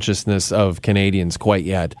consciousness of Canadians quite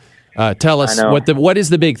yet. Tell us, what is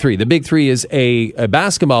the Big Three? The Big Three is a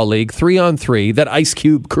basketball league, 3-on-3, that Ice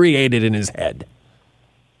Cube created in his head.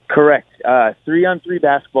 Correct. 3-on-3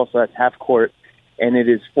 basketball, so that's half court. and it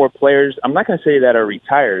is 4 players. I'm not going to say that are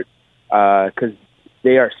retired because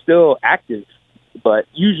they are still active, but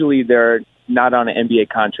usually they're not on an NBA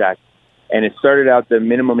contract. And it started out the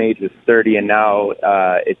minimum age was 30, and now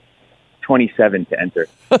it's 27 to enter.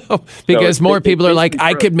 Because so more people are like,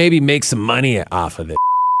 I could maybe make some money off of it.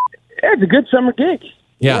 Yeah, it's a good summer gig.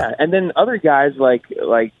 Yeah. And then other guys like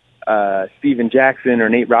Steven Jackson or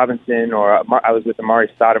Nate Robinson, or I was with Amari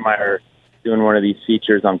Stoudemire doing one of these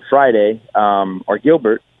features on Friday, or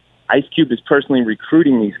Gilbert. Ice Cube is personally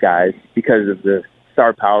recruiting these guys because of the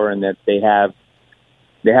star power and that they have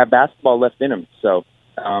basketball left in them. So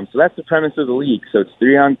that's the premise of the league. So it's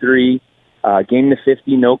 3-on-3, game to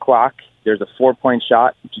 50, no clock. There's a 4-point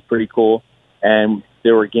shot, which is pretty cool. And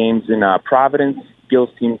there were games in Providence. Gil's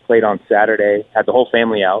team played on Saturday, had the whole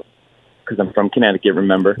family out because I'm from Connecticut,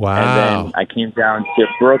 remember? Wow. And then I came down to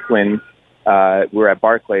Brooklyn. We're at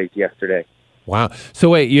Barclays yesterday. Wow. So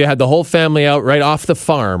wait, you had the whole family out right off the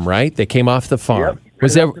farm, right? They came off the farm.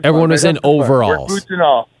 Yep. Everyone was in overalls? Boots and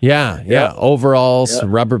all. Yeah. Overalls,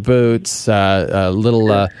 rubber boots, a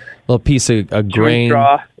little piece of grain. Shoe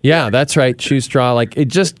straw. Yeah, that's right. Shoe straw. Like it,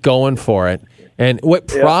 just going for it. And what,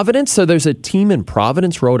 Providence? So there's a team in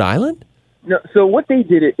Providence, Rhode Island? No. So what they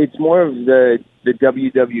did, it's more of the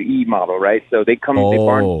WWE model, right? So they come, they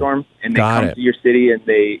barnstorm, and they come to your city, and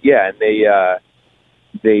they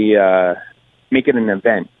make it an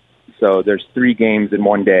event. So there's 3 games in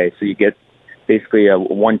one day. So you get basically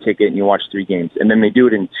one ticket and you watch 3 games. And then they do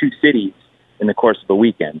it in 2 cities in the course of a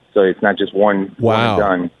weekend. So it's not just one and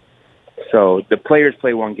done. So the players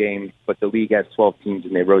play 1 game, but the league has 12 teams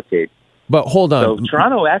and they rotate. But hold on. So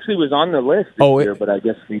Toronto actually was on the list this year, but I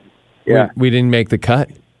guess we didn't make the cut.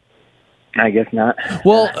 I guess not.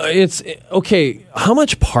 Well, it's okay. How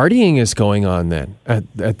much partying is going on then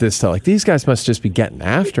at this time? Like these guys must just be getting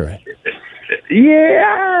after it.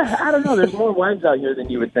 Yeah, I don't know. There's more wives out here than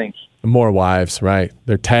you would think. More wives, right?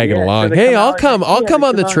 They're tagging along. So hey, I'll come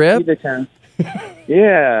on the trip.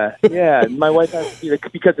 Yeah. My wife has to be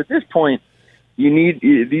because at this point,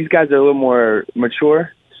 these guys are a little more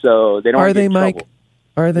mature, so they don't. Are they, trouble. Mike?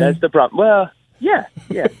 Are they? That's the problem. Well, yeah.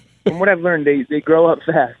 From what I've learned, they grow up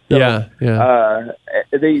fast. So, yeah.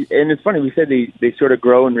 And it's funny. We said they sort of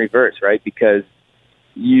grow in reverse, right? Because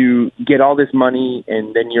you get all this money,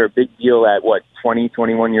 and then you're a big deal at 20,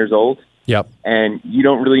 21 years old. Yep. And you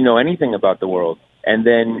don't really know anything about the world. And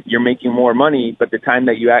then you're making more money, but the time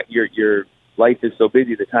that your life is so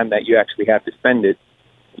busy, the time that you actually have to spend it,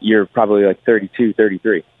 you're probably like 32,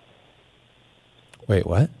 33. Wait,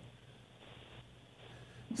 what?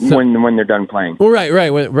 So, when they're done playing. Well,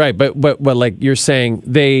 right. But like you're saying,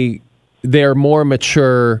 they're more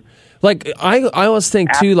mature. Like I always think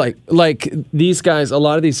too, like these guys, a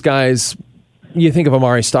lot of these guys, you think of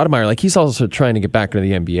Amari Stoudemire, like he's also trying to get back into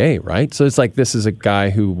the NBA, right? So it's like this is a guy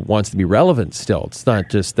who wants to be relevant still. It's not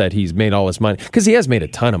just that he's made all this money, because he has made a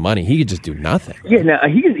ton of money. He could just do nothing. Yeah, now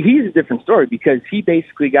he's a different story because he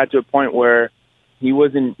basically got to a point where he's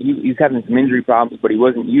having some injury problems, but he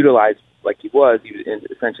wasn't utilized like he was. He was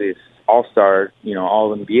essentially an all-star,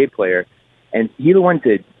 all NBA player, and he went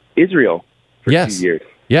to Israel for 2 years.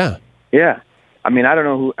 Yeah. I mean, I don't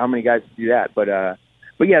know how many guys do that, but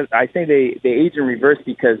yeah, I think they age in reverse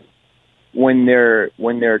because when they're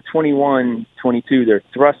 21, 22, they're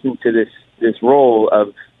thrust into this role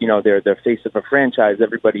of they're the face of a franchise.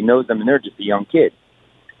 Everybody knows them, and they're just a young kid,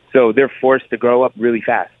 so they're forced to grow up really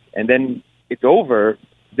fast. And then it's over.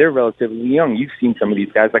 They're relatively young. You've seen some of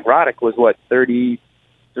these guys. Like Roddick was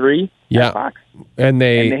 33? Yeah, and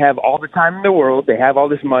they have all the time in the world. They have all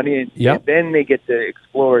this money, and then they get to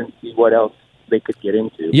explore and see what else they could get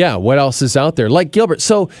into. Yeah, what else is out there? Like Gilbert.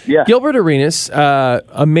 So Gilbert Arenas,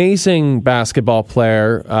 amazing basketball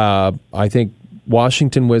player. I think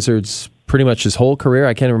Washington Wizards pretty much his whole career.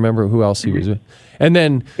 I can't remember who else he was with. And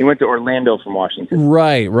then he went to Orlando from Washington.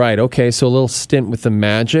 Right. Okay, so a little stint with the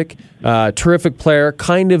Magic. Terrific player,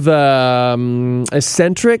 kind of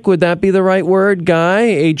eccentric. Would that be the right word? Guy,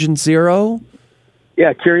 Agent Zero.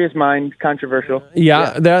 Yeah, curious mind, controversial.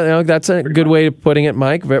 Yeah. That's a good way of putting it,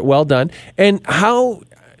 Mike. Well done. And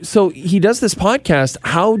so he does this podcast.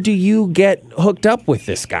 How do you get hooked up with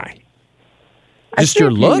this guy? Just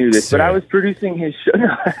your looks? He knew this, but I was producing his show.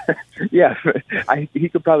 No, yeah, he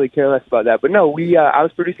could probably care less about that. But no, I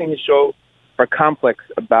was producing his show for Complex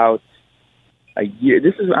about a year.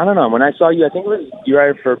 This is, I don't know, when I saw you, I think it was you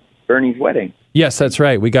were for Bernie's wedding. Yes, that's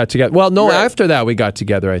right. We got together. Well, no, after that we got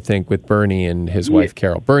together, I think, with Bernie and his wife,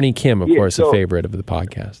 Carol. Bernie Kim, of course, a favorite of the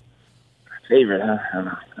podcast. Favorite, huh? I don't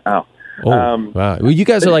know. Wow. Well, you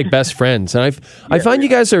guys are like best friends, and I find you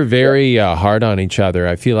guys are very hard on each other.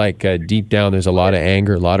 I feel like deep down there's a lot of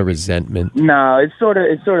anger, a lot of resentment. No, it's sort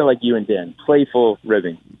of like you and Dan, playful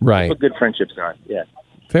ribbing. Right. That's what good friendships are. Yeah.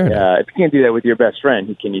 Fair enough. If you can't do that with your best friend,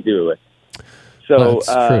 who can you do it with? So, That's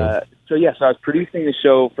true. So I was producing the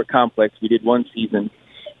show for Complex. We did one season,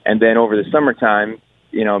 and then over the summertime,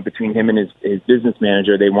 between him and his business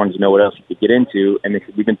manager, they wanted to know what else he could get into, and they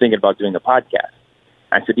said, we've been thinking about doing a podcast.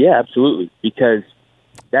 I said, yeah, absolutely, because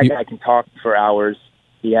that guy can talk for hours.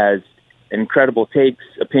 He has incredible takes,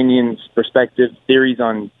 opinions, perspectives, theories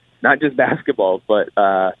on not just basketball, but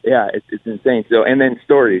it's insane. So, and then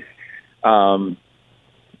stories,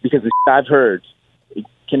 because the shit I've heard, it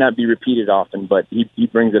cannot be repeated often, but he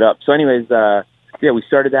brings it up. So anyways, we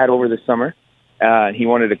started that over the summer. He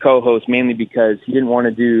wanted a co-host mainly because he didn't want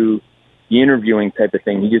to do the interviewing type of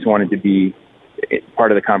thing. He just wanted to be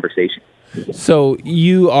part of the conversation. So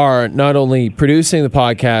you are not only producing the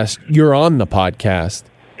podcast, you're on the podcast.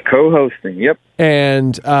 Co-hosting, yep.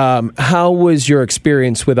 And how was your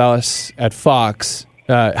experience with us at Fox?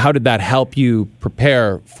 How did that help you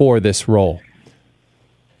prepare for this role?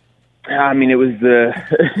 I mean, it was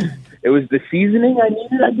the seasoning I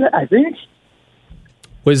needed, I think.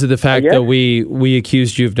 Was it the fact that we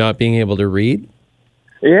accused you of not being able to read?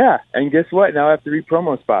 Yeah, and guess what? Now I have to read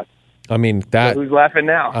promo spots. I mean, that... So who's laughing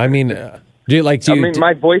now? I mean,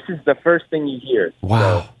 my voice is the first thing you hear.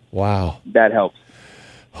 Wow, so wow. That helps.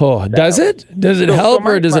 Oh, does it? Does it help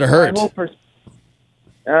or does it hurt?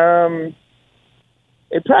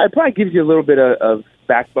 It probably gives you a little bit of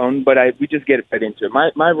backbone, but we just get right into it.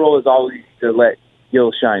 My role is always to let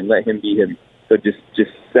Gil shine, let him be him. So just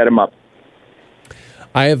set him up.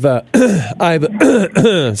 I have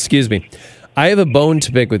excuse me. I have a bone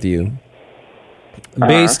to pick with you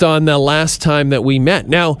based on the last time that we met.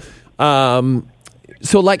 Now,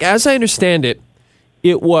 so like as I understand it,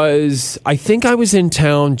 it was, I think I was in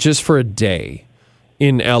town just for a day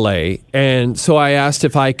in LA, and so I asked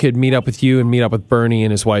if I could meet up with you and meet up with Bernie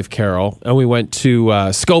and his wife Carol, and we went to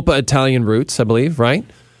Scopa Italian Roots, I believe, right?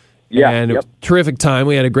 Yeah. And terrific time.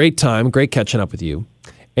 We had a great time, great catching up with you.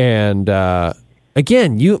 And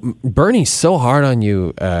again, Bernie's so hard on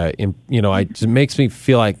you. It makes me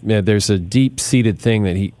feel like there's a deep-seated thing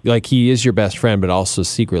that he is your best friend, but also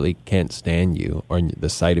secretly can't stand you or the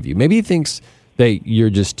sight of you. Maybe he thinks that you're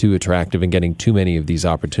just too attractive and getting too many of these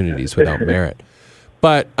opportunities without merit.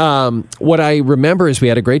 But what I remember is we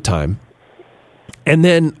had a great time. And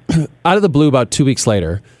then out of the blue, about 2 weeks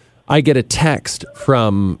later, I get a text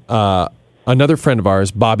from another friend of ours,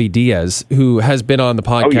 Bobby Diaz, who has been on the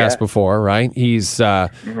podcast before, right? He's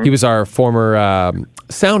he was our former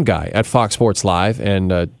sound guy at Fox Sports Live,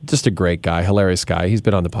 and just a great guy, hilarious guy. He's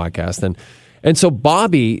been on the podcast. And so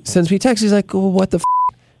Bobby sends me a text. He's like, well, what the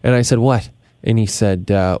f-? And I said, what? And he said,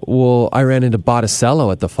 well, I ran into Botticello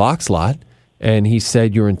at the Fox lot. And he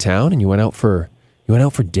said, you were in town and you went out for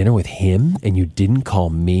dinner with him and you didn't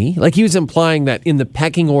call me? Like he was implying that in the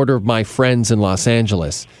pecking order of my friends in Los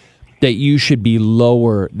Angeles, that you should be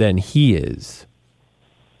lower than he is.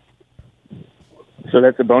 So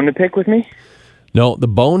that's a bone to pick with me? No, the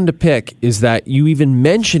bone to pick is that you even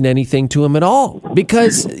mentioned anything to him at all.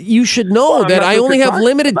 Because you should know that I only have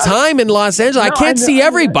limited time in Los Angeles. I can't see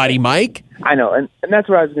everybody, Mike. I know, and that's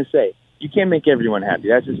what I was going to say. You can't make everyone happy.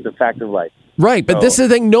 That's just a fact of life. Right, but this is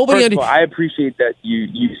the thing. Nobody. First of all, I appreciate that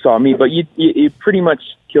you saw me, but you pretty much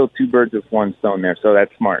killed two birds with one stone there. So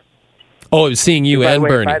that's smart. Oh, it was seeing you and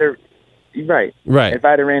Bernie. Right. If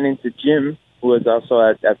I'd have ran into Jim, who was also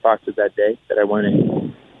at Fox's that day that I went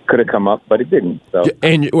in, could have come up, but it didn't. So.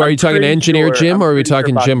 And are you talking Engineer Jim, or are we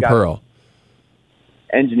talking Jim Pearl?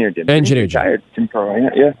 Engineer Jim. Engineer Jim. Jim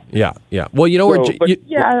Pearl. Yeah. Well, you know where.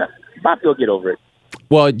 Bobby will get over it.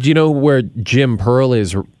 Well, do you know where Jim Pearl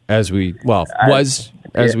is? As we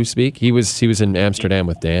speak, he was in Amsterdam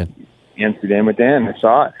with Dan. I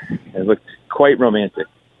saw it. It looked quite romantic.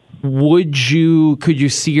 Could you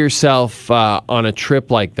see yourself on a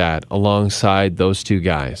trip like that alongside those two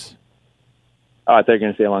guys? Oh, I thought you were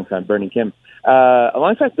going to say alongside Bernie Kim.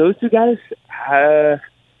 Alongside those two guys, I'm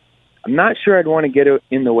not sure I'd want to get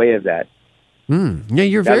in the way of that. Yeah,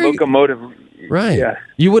 you're that very locomotive. Right. Yeah.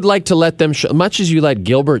 You would like to let them much as you let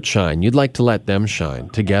Gilbert shine. You'd like to let them shine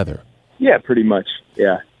together. Yeah, pretty much.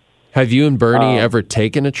 Yeah. Have you and Bernie ever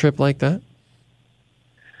taken a trip like that?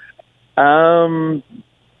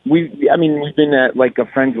 We've been at like a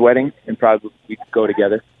friend's wedding and probably we could go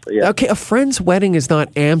together. Yeah. Okay, a friend's wedding is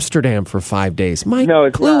not Amsterdam for 5 days. Mike, no,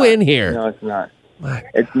 it's clue not. in here. No, it's not. My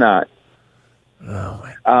it's not. Oh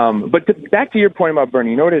my. But back to your point about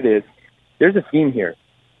Bernie, you know what it is? There's a theme here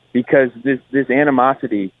because this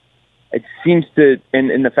animosity it seems to,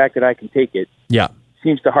 and the fact that I can take it, Yeah.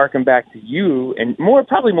 seems to harken back to you, and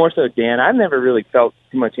probably more so Dan. I've never really felt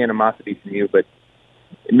too much animosity from you, but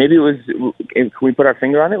maybe it was. Can we put our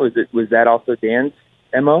finger on it? Was that also Dan's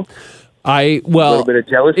MO? A little bit of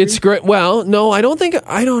jealousy. It's great. Well, no, I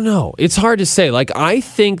don't know. It's hard to say. Like, I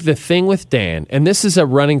think the thing with Dan, and this is a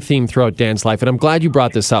running theme throughout Dan's life, and I'm glad you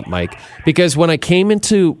brought this up, Mike, because when I came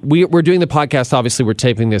into, we're doing the podcast, obviously we're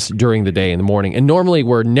taping this during the day in the morning, and normally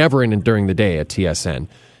we're never in during the day at TSN.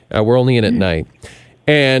 We're only in at night.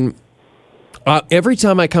 And every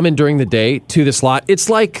time I come in during the day to this lot, it's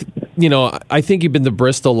like, I think you've been to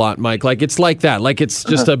Bristol lot, Mike. Like, it's like that. Like, it's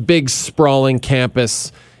just a big sprawling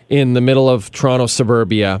campus in the middle of Toronto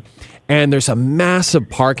suburbia, and there's a massive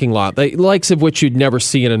parking lot, the likes of which you'd never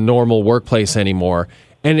see in a normal workplace anymore,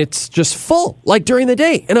 and it's just full, like during the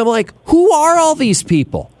day. And I'm like, who are all these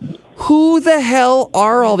people? Who the hell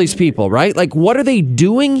are all these people, right? Like, what are they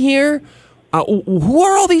doing here? Who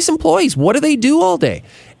are all these employees? What do they do all day?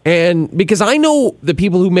 And because I know the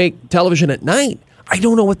people who make television at night, I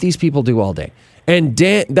don't know what these people do all day. And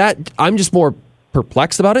Dan, I'm just more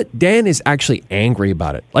perplexed about it. Dan is actually angry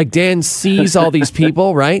about it. Like, Dan sees all these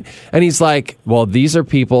people, right? And he's like, well, these are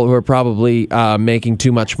people who are probably making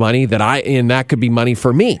too much money and that could be money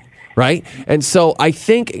for me, right? And so I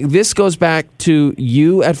think this goes back to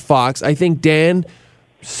you at Fox. I think Dan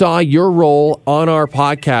saw your role on our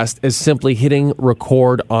podcast as simply hitting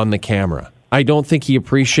record on the camera. I don't think he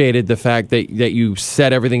appreciated the fact that you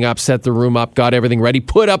set everything up, set the room up, got everything ready,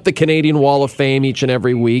 put up the Canadian Wall of Fame each and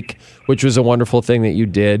every week, which was a wonderful thing that you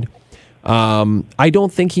did. I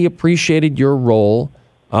don't think he appreciated your role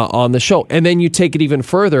on the show. And then you take it even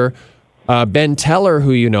further. Ben Teller,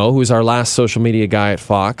 who's our last social media guy at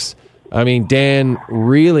Fox, I mean, Dan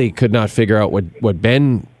really could not figure out what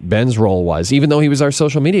Ben's role was, even though he was our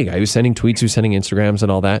social media guy. He was sending tweets, he was sending Instagrams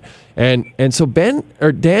and all that. And so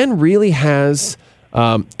Dan really has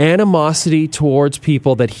animosity towards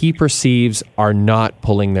people that he perceives are not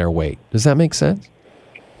pulling their weight. Does that make sense?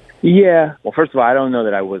 Yeah. Well, first of all, I don't know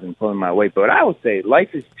that I wasn't pulling my weight, but I would say life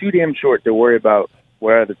is too damn short to worry about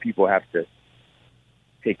where other people have to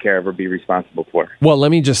take care of or be responsible for. Well,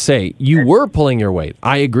 let me just say, you were pulling your weight.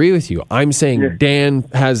 I agree with you. I'm saying Dan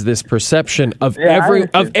has this perception of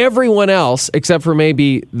everyone else, except for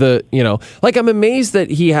maybe I'm amazed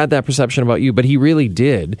that he had that perception about you, but he really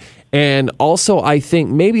did. And also, I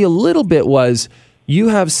think maybe a little bit was you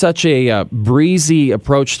have such a breezy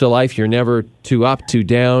approach to life. You're never too up, too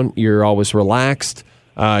down. You're always relaxed.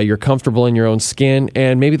 You're comfortable in your own skin.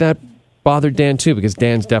 And maybe that bothered Dan too, because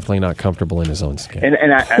Dan's definitely not comfortable in his own skin.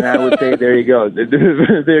 And I would say, there you go.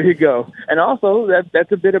 There you go. And also,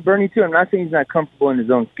 that's a bit of Bernie too. I'm not saying he's not comfortable in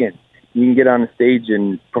his own skin. You can get on the stage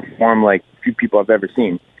and perform like few people I've ever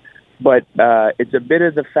seen. But it's a bit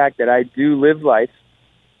of the fact that I do live life.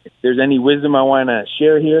 If there's any wisdom I want to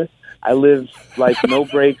share here, I live like no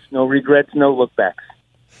breaks, no regrets, no look backs.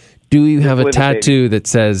 Do you have a tattoo that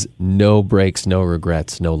says no breaks, no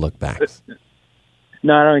regrets, no look backs?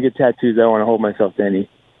 No, I don't get tattoos. I don't want to hold myself to any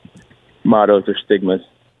mottos or stigmas,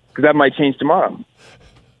 because that might change tomorrow.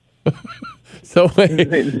 So wait.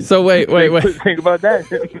 Think about that.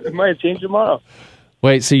 It might change tomorrow.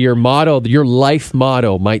 Wait, so your life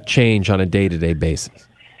motto might change on a day-to-day basis.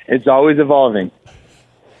 It's always evolving.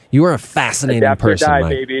 You are a fascinating Adapt person, or die, Mike.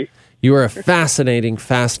 baby. You are a fascinating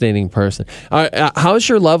person. How's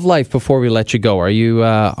your love life before we let you go?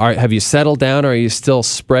 Have you settled down, or are you still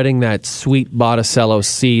spreading that sweet Botticello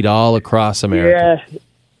seed all across America?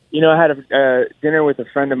 Yeah. I had a dinner with a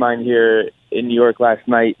friend of mine here in New York last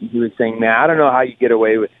night, and he was saying, man, I don't know how you get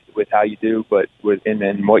away with how you do, but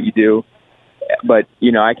and what you do. But,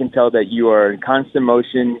 I can tell that you are in constant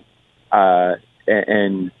motion,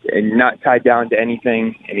 and not tied down to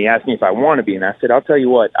anything. And he asked me if I want to be, and I said, I'll tell you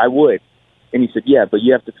what, I would. And he said, yeah, but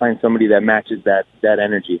you have to find somebody that matches that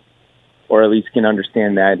energy, or at least can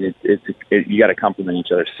understand that you got to complement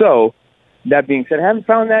each other. So that being said, I haven't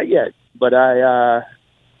found that yet, but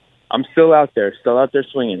I'm still out there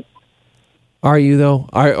swinging. Are you though?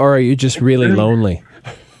 Or are you just really lonely?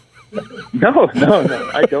 No,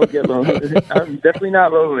 I don't get lonely. I'm definitely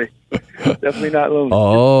not lonely.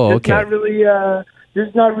 Oh, okay.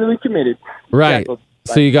 Just not really committed. Right.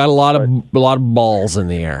 So you got a lot of balls in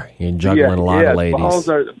the air. You're juggling a lot of ladies.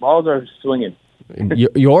 Balls are swinging.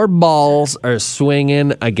 Your balls are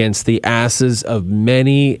swinging against the asses of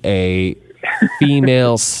many a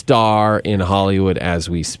female star in Hollywood as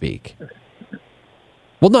we speak.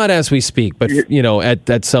 Well, not as we speak, but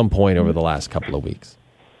at some point over the last couple of weeks.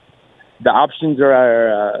 The options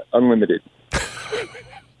are unlimited.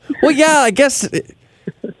 Well, yeah, I guess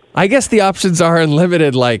the options are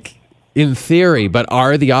unlimited. Like, in theory, but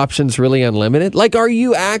are the options really unlimited? Like, are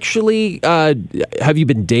you actually, have you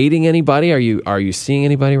been dating anybody? Are you seeing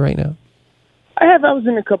anybody right now? I was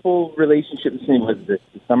in a couple relationships. Was this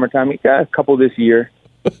the summertime? A couple this year.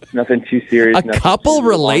 Nothing too serious. A couple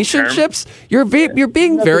relationships? You're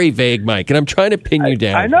being very vague, Mike, and I'm trying to pin you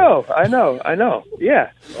down. I know.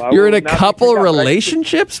 Yeah. Well, you're in a couple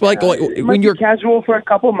relationships? Like when you're casual for a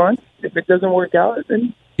couple months. If it doesn't work out,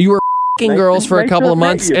 then you were f***ing girls for a couple of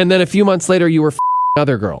months, and then a few months later you were f***ing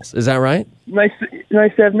other girls. Is that right? Nice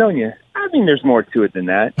to have known you. I mean, there's more to it than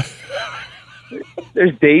that.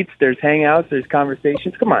 There's dates, there's hangouts, there's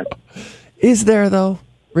conversations. Come on. Is there, though?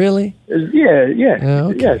 Really? Yeah.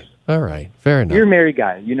 Okay. Yes. All right. Fair enough. You're a married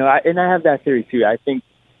guy. And I have that theory, too. I think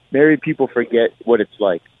married people forget what it's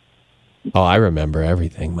like. Oh, I remember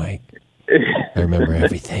everything, Mike. I remember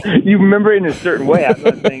everything. You remember it in a certain way. I'm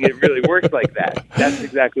not saying it really works like that. That's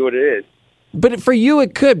exactly what it is. But for you,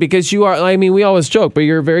 it could, because you are, I mean, we always joke, but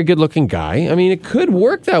you're a very good-looking guy. I mean, it could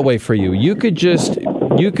work that way for you. You could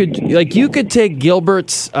take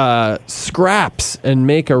Gilbert's scraps and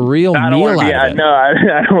make a real meal out of it. No, I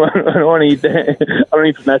don't want to eat that. I don't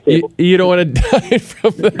eat from that table. You don't want to die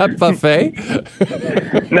from that buffet?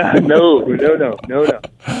 No.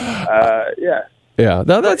 Yeah. Yeah,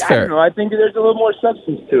 no, that's fair. I don't know. I think there's a little more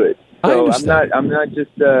substance to it. So I'm not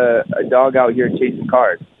just a dog out here chasing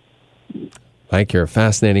cars. Mike, you're a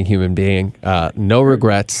fascinating human being. No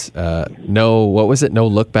regrets. No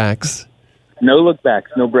look backs. No look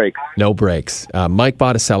backs. No breaks. No breaks. Mike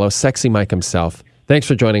Botticello, sexy Mike himself. Thanks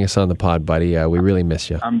for joining us on the pod, buddy. We really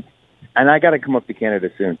miss you. And I got to come up to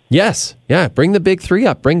Canada soon. Yes. Yeah. Bring the big three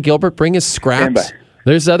up. Bring Gilbert. Bring his scraps.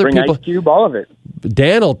 There's other people. Ice Cube, all of it.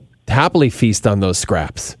 Dan will happily feast on those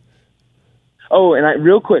scraps. Oh, and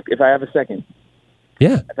real quick, if I have a second.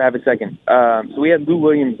 Yeah. If I have a second. So we had Lou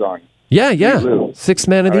Williams on. Yeah. Sixth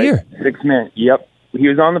man of the year. Sixth man. Yep. He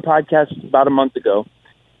was on the podcast about a month ago,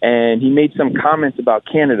 and he made some comments about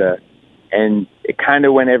Canada, and it kind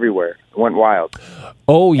of went everywhere. It went wild.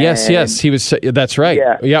 Oh, yes. He was. That's right.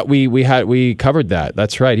 Yeah. We covered that.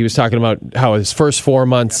 That's right. He was talking about how his first 4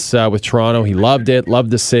 months with Toronto, he loved it,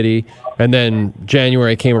 loved the city, and then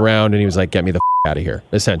January came around, and he was like, "Get me the out of here."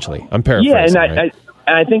 Essentially, I'm paraphrasing. Yeah,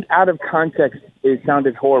 and I think out of context, it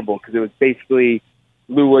sounded horrible because it was basically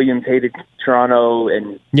Lou Williams hated Toronto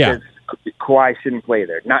and says Kawhi shouldn't play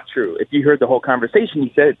there. Not true. If you heard the whole conversation,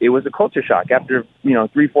 he said it was a culture shock after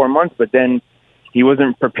 3-4 months, but then he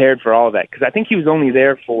wasn't prepared for all of that because I think he was only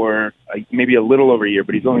there for maybe a little over a year,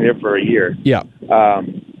 but he's only there for a year. Yeah.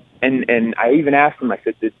 And I even asked him, I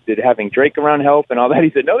said, did having Drake around help and all that?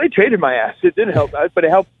 He said, no, they traded my ass. It didn't help, but it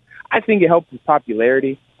helped. I think it helped his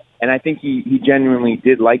popularity, and I think he genuinely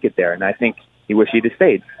did like it there, and I think he wished he'd have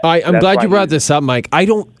stayed. I'm glad you brought this up, Mike.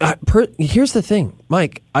 Here's the thing,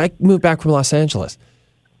 Mike. I moved back from Los Angeles.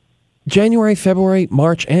 January, February,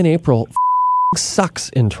 March, and April sucks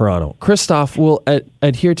in Toronto. Christoph will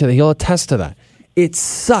adhere to that. He'll attest to that. It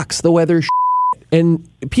sucks. The weather and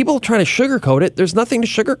people try to sugarcoat it. There's nothing to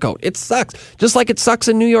sugarcoat. It sucks. Just like it sucks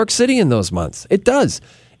in New York City in those months. It does.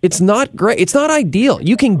 It's not great. It's not ideal.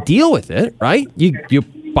 You can deal with it, right? You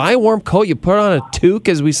buy a warm coat, you put on a toque,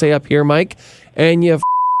 as we say up here, Mike, and you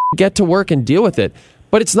get to work and deal with it.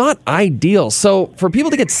 But it's not ideal. So for people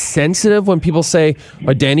to get sensitive when people say,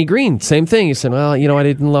 Danny Green, same thing. He said, well, I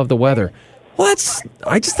didn't love the weather. Well,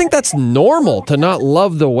 I just think that's normal to not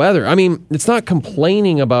love the weather. I mean, it's not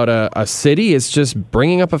complaining about a city. It's just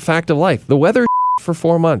bringing up a fact of life. The weather for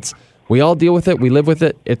 4 months. We all deal with it. We live with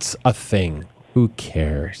it. It's a thing. Who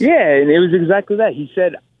cares? Yeah, and it was exactly that. He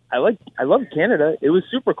said, I love Canada. It was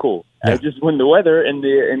super cool. Yeah. Just when the weather and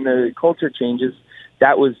the culture changes,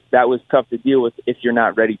 that was tough to deal with if you're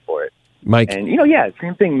not ready for it. Mike. And,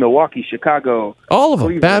 same thing, Milwaukee, Chicago. All of them.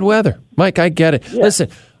 Cleveland. Bad weather. Mike, I get it. Yeah. Listen,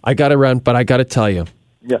 I got to run, but I got to tell you.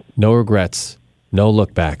 Yeah. No regrets. No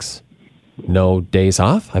look backs. No days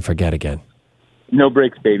off. I forget again. No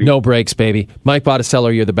breaks, baby. No breaks, baby. Mike Botticello,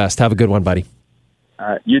 you're the best. Have a good one, buddy.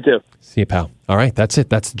 You too. See you, pal. All right, that's it.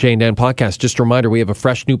 That's the Jay and Dan podcast. Just a reminder, we have a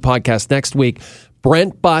fresh new podcast next week.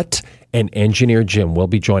 Brent Butt and Engineer Jim will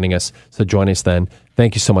be joining us, so join us then.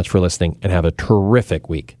 Thank you so much for listening, and have a terrific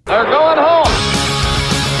week. They're going home.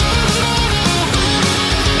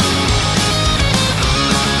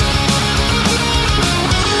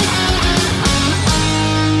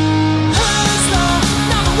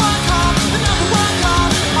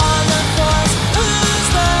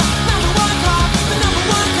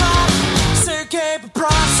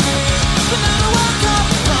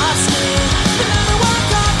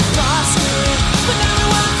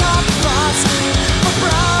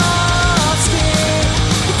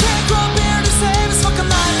 Can't go beer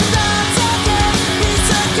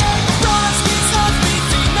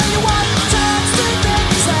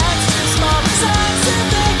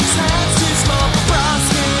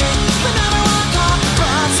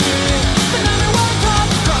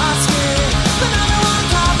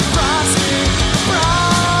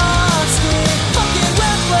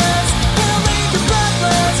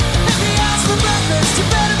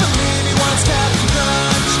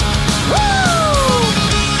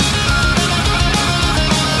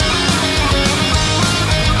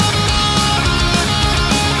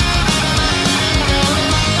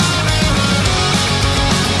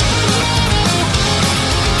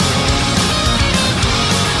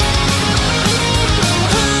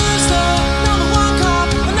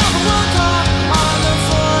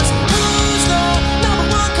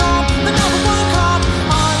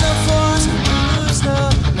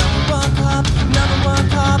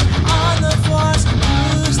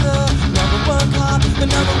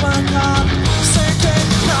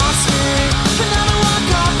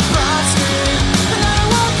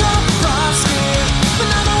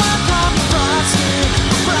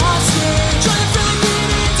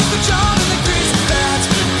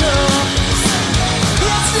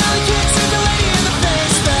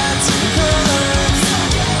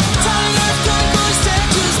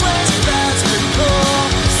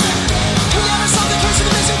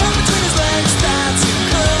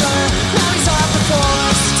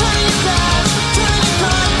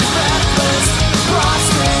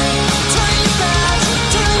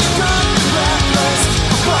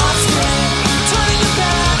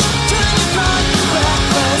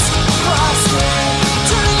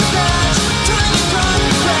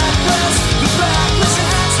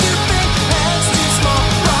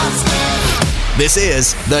This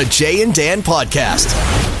is the Jay and Dan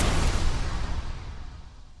Podcast.